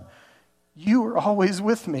 son, you are always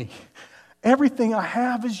with me. Everything I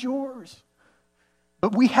have is yours.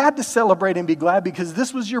 But we had to celebrate and be glad because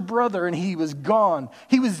this was your brother and he was gone.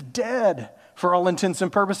 He was dead for all intents and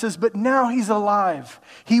purposes, but now he's alive.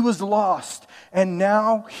 He was lost and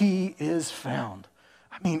now he is found.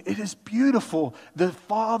 I mean, it is beautiful. The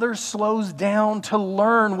father slows down to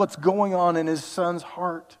learn what's going on in his son's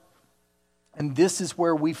heart. And this is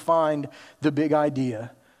where we find the big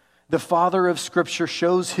idea. The father of Scripture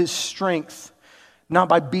shows his strength, not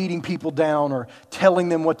by beating people down or telling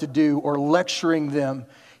them what to do or lecturing them.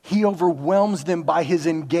 He overwhelms them by his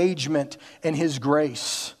engagement and his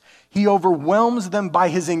grace. He overwhelms them by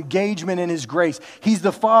his engagement and his grace. He's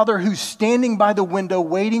the father who's standing by the window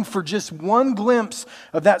waiting for just one glimpse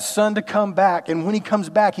of that son to come back. And when he comes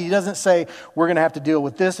back, he doesn't say, we're going to have to deal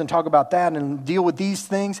with this and talk about that and deal with these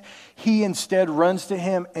things. He instead runs to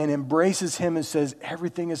him and embraces him and says,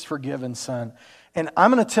 everything is forgiven, son. And I'm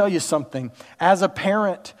going to tell you something. As a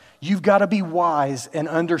parent, you've got to be wise and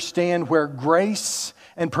understand where grace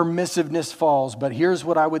and permissiveness falls. But here's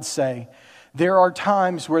what I would say. There are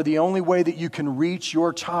times where the only way that you can reach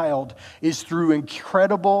your child is through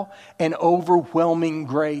incredible and overwhelming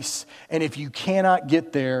grace. And if you cannot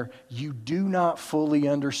get there, you do not fully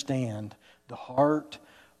understand the heart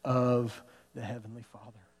of the Heavenly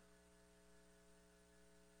Father.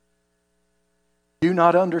 Do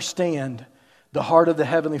not understand the heart of the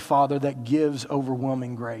Heavenly Father that gives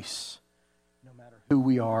overwhelming grace, no matter who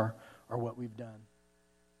we are or what we've done.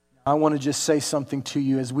 I want to just say something to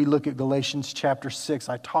you as we look at Galatians chapter 6.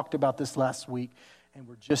 I talked about this last week, and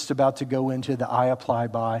we're just about to go into the I apply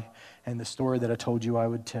by and the story that I told you I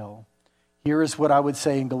would tell. Here is what I would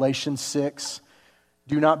say in Galatians 6.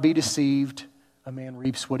 Do not be deceived. A man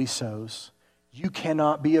reaps what he sows. You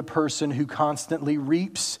cannot be a person who constantly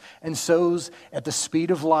reaps and sows at the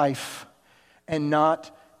speed of life and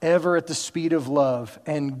not ever at the speed of love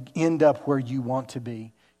and end up where you want to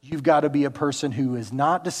be. You've got to be a person who is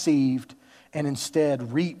not deceived and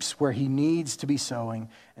instead reaps where he needs to be sowing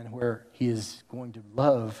and where he is going to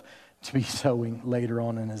love to be sowing later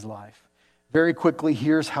on in his life. Very quickly,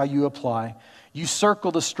 here's how you apply. You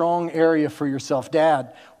circle the strong area for yourself.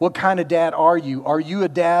 Dad, what kind of dad are you? Are you a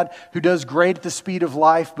dad who does great at the speed of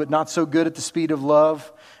life but not so good at the speed of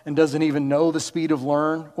love and doesn't even know the speed of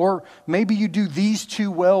learn? Or maybe you do these two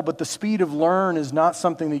well, but the speed of learn is not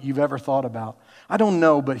something that you've ever thought about. I don't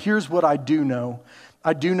know, but here's what I do know.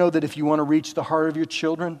 I do know that if you want to reach the heart of your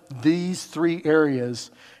children, these three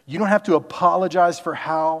areas, you don't have to apologize for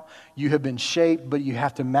how you have been shaped, but you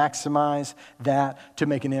have to maximize that to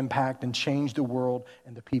make an impact and change the world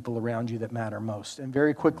and the people around you that matter most. And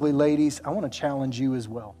very quickly, ladies, I want to challenge you as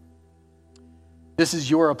well. This is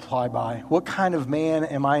your apply by. What kind of man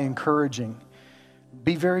am I encouraging?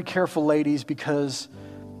 Be very careful, ladies, because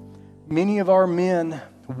many of our men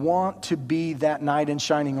want to be that knight in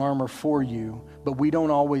shining armor for you, but we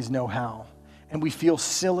don't always know how. And we feel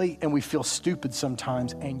silly and we feel stupid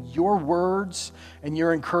sometimes. And your words and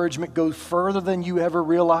your encouragement go further than you ever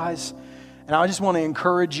realize. And I just want to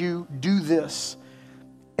encourage you, do this.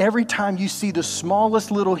 Every time you see the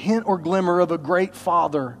smallest little hint or glimmer of a great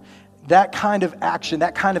father, that kind of action,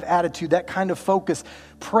 that kind of attitude, that kind of focus,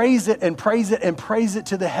 praise it and praise it and praise it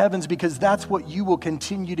to the heavens, because that's what you will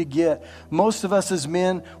continue to get. Most of us as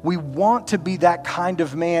men, we want to be that kind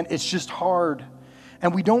of man. It's just hard.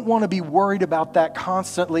 And we don't want to be worried about that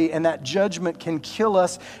constantly, and that judgment can kill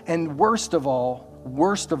us. And worst of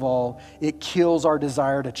all, it kills our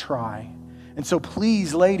desire to try. And so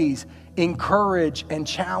please, ladies, encourage and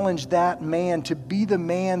challenge that man to be the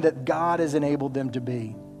man that God has enabled them to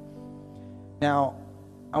be. Now,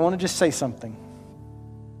 I want to just say something.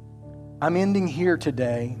 I'm ending here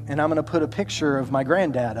today, and I'm going to put a picture of my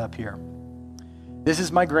granddad up here. This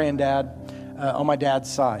is my granddad on my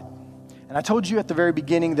dad's side. And I told you at the very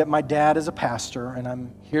beginning that my dad is a pastor, and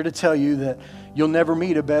I'm here to tell you that you'll never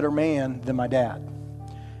meet a better man than my dad.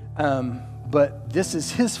 But this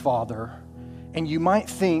is his father, and you might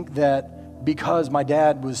think that because my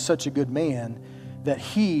dad was such a good man, that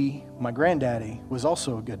he, my granddaddy, was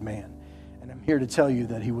also a good man. And I'm here to tell you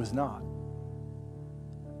that he was not.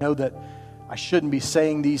 I know that I shouldn't be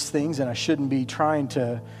saying these things, and I shouldn't be trying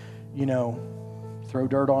to, throw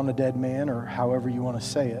dirt on a dead man, or however you want to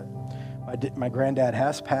say it. My granddad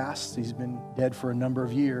has passed. He's been dead for a number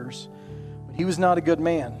of years. But he was not a good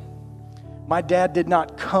man. My dad did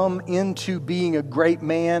not come into being a great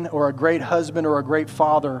man or a great husband or a great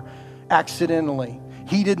father accidentally.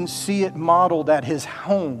 He didn't see it modeled at his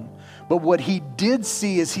home. But what he did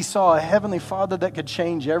see is he saw a heavenly Father that could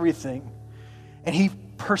change everything. And he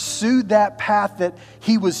pursued that path that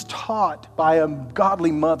he was taught by a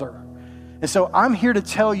godly mother. And so I'm here to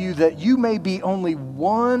tell you that you may be only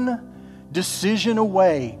one decision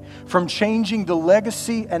away from changing the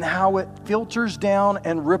legacy and how it filters down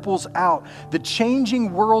and ripples out. The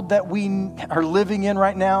changing world that we are living in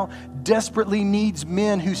right now desperately needs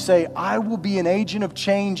men who say, I will be an agent of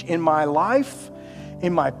change in my life,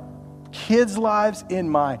 in my kids' lives, in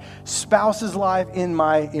my spouse's life, in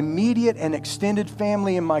my immediate and extended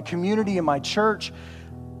family, in my community, in my church.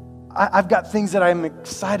 I've got things that I'm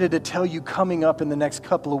excited to tell you coming up in the next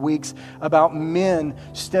couple of weeks about men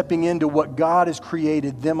stepping into what God has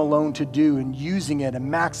created them alone to do and using it and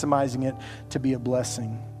maximizing it to be a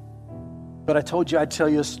blessing. But I told you I'd tell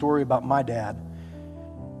you a story about my dad.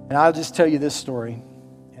 And I'll just tell you this story.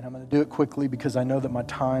 And I'm going to do it quickly because I know that my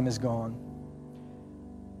time is gone.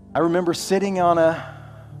 I remember sitting on a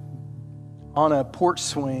porch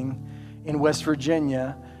swing in West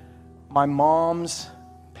Virginia, my mom's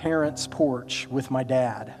parents' porch with my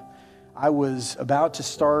dad. I was about to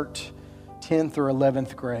start 10th or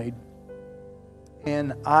 11th grade,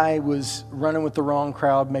 and I was running with the wrong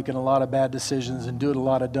crowd, making a lot of bad decisions and doing a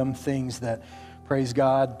lot of dumb things that, praise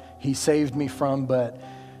God, he saved me from, but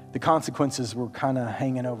the consequences were kind of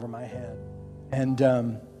hanging over my head.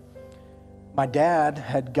 And my dad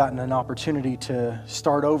had gotten an opportunity to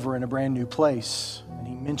start over in a brand new place, and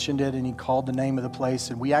he mentioned it and he called the name of the place,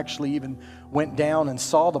 and we actually even went down and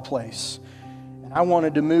saw the place. And I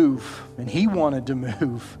wanted to move, and he wanted to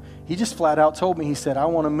move. He just flat out told me, he said, I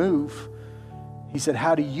want to move. He said,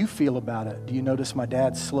 how do you feel about it? Do you notice my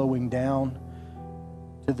dad slowing down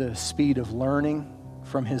to the speed of learning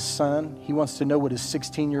from his son? He wants to know what his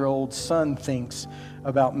 16-year-old son thinks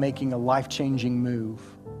about making a life-changing move.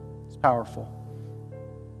 It's powerful.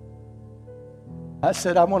 I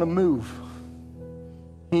said, I want to move.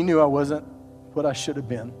 He knew I wasn't what I should have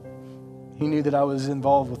been. He knew that I was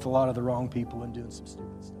involved with a lot of the wrong people and doing some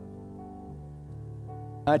stupid stuff.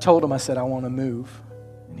 I told him, I said, I want to move.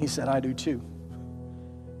 And he said, I do too.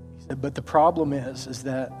 He said, but the problem is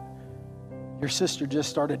that your sister just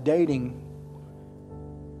started dating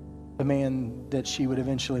the man that she would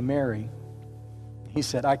eventually marry. He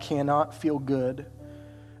said, I cannot feel good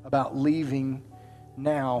about leaving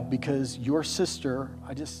now because your sister,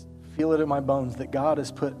 I just feel it in my bones that God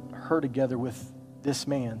has put her together with this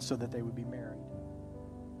man so that they would be married.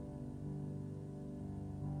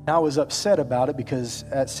 I was upset about it because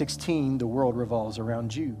at 16, the world revolves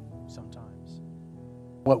around you sometimes.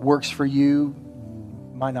 What works for you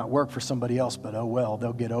might not work for somebody else, but oh well,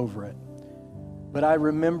 they'll get over it. But I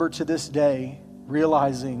remember to this day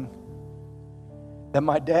realizing that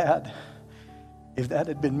my dad, if that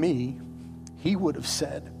had been me, he would have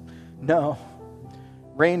said, no,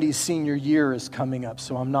 Randy's senior year is coming up,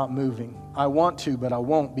 so I'm not moving. I want to, but I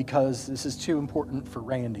won't because this is too important for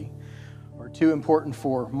Randy, or too important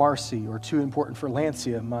for Marcy, or too important for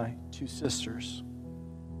Lancia, my two sisters.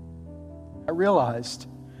 I realized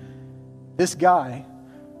this guy,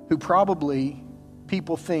 who probably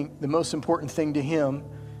people think the most important thing to him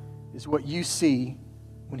is what you see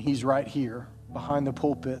when he's right here behind the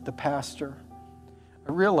pulpit, the pastor.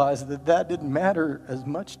 I realized that didn't matter as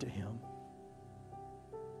much to him.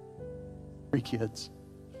 3 kids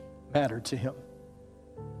mattered to him.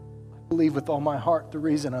 I believe with all my heart the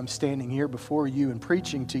reason I'm standing here before you and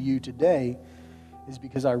preaching to you today is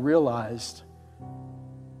because I realized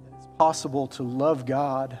that it's possible to love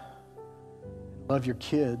God, love your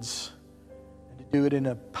kids, and to do it in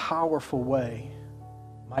a powerful way.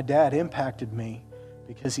 My dad impacted me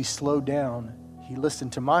because he slowed down. He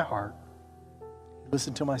listened to my heart. He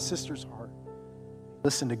listened to my sister's heart. He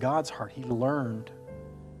listened to God's heart. He learned.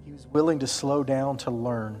 He was willing to slow down to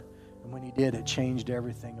learn. And when he did, it changed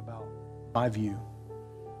everything about my view.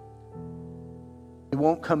 It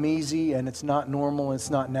won't come easy, and it's not normal, it's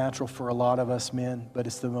not natural for a lot of us men, but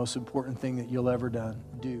it's the most important thing that you'll ever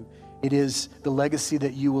do. It is the legacy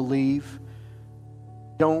that you will leave.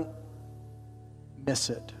 Don't miss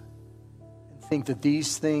it. And think that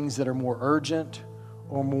these things that are more urgent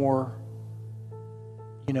or more,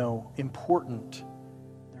 important,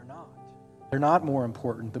 they're not. They're not more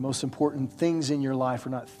important. The most important things in your life are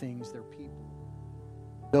not things, they're people.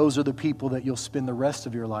 Those are the people that you'll spend the rest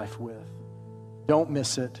of your life with. Don't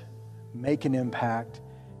miss it. Make an impact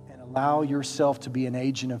and allow yourself to be an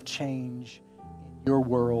agent of change in your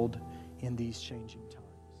world in these changing times.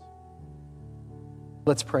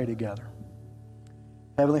 Let's pray together.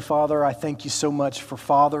 Heavenly Father, I thank you so much for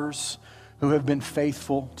fathers who have been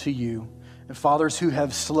faithful to you and fathers who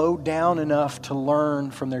have slowed down enough to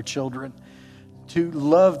learn from their children, to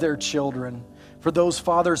love their children, for those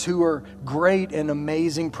fathers who are great and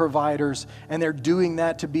amazing providers, and they're doing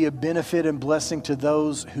that to be a benefit and blessing to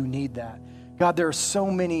those who need that. God, there are so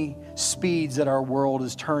many speeds that our world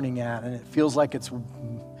is turning at, and it feels like it's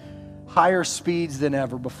higher speeds than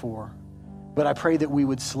ever before. But I pray that we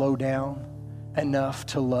would slow down enough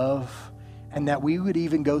to love, and that we would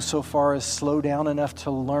even go so far as slow down enough to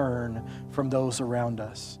learn from those around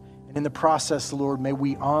us. And in the process, Lord, may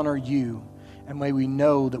we honor you, and may we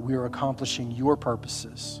know that we are accomplishing your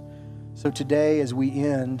purposes. So today, as we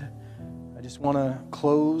end, I just want to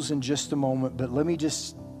close in just a moment, but let me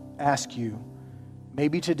just ask you,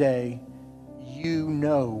 maybe today you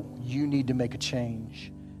know you need to make a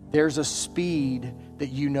change. There's a speed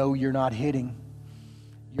that you know you're not hitting.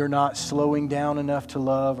 You're not slowing down enough to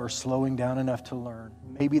love or slowing down enough to learn.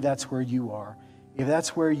 Maybe that's where you are. If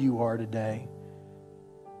that's where you are today,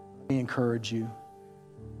 let me encourage you.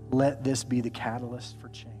 Let this be the catalyst for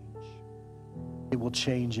change. It will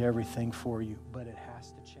change everything for you, but it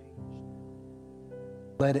has to change.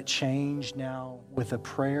 Let it change now with a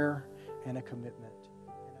prayer and a commitment.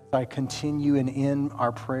 As I continue and end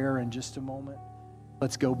our prayer in just a moment,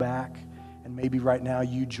 let's go back, and maybe right now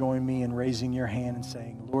you join me in raising your hand and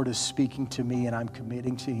saying, Lord is speaking to me and I'm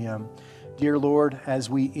committing to him. Dear Lord, as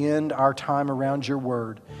we end our time around your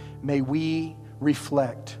word, may we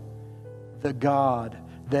reflect the God,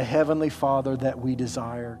 the Heavenly Father that we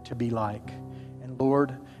desire to be like. And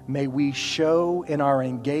Lord, may we show in our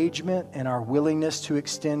engagement and our willingness to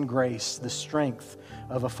extend grace the strength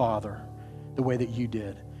of a father, the way that you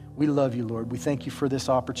did. We love you, Lord. We thank you for this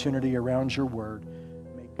opportunity around your word.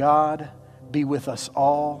 May God be with us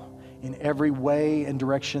all in every way and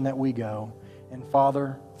direction that we go. And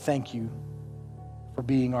Father, thank you for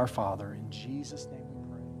being our Father. In Jesus' name we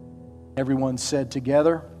pray. Everyone said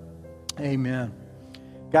together, amen.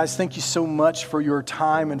 Guys, thank you so much for your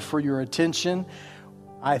time and for your attention.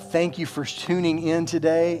 I thank you for tuning in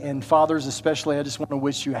today. And fathers especially, I just want to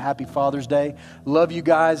wish you a happy Father's Day. Love you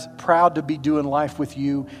guys. Proud to be doing life with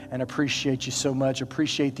you and appreciate you so much.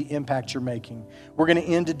 Appreciate the impact you're making. We're going to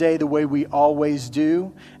end today the way we always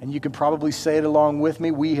do. And you can probably say it along with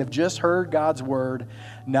me. We have just heard God's word.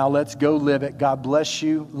 Now let's go live it. God bless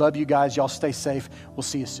you. Love you guys. Y'all stay safe. We'll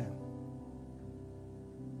see you soon.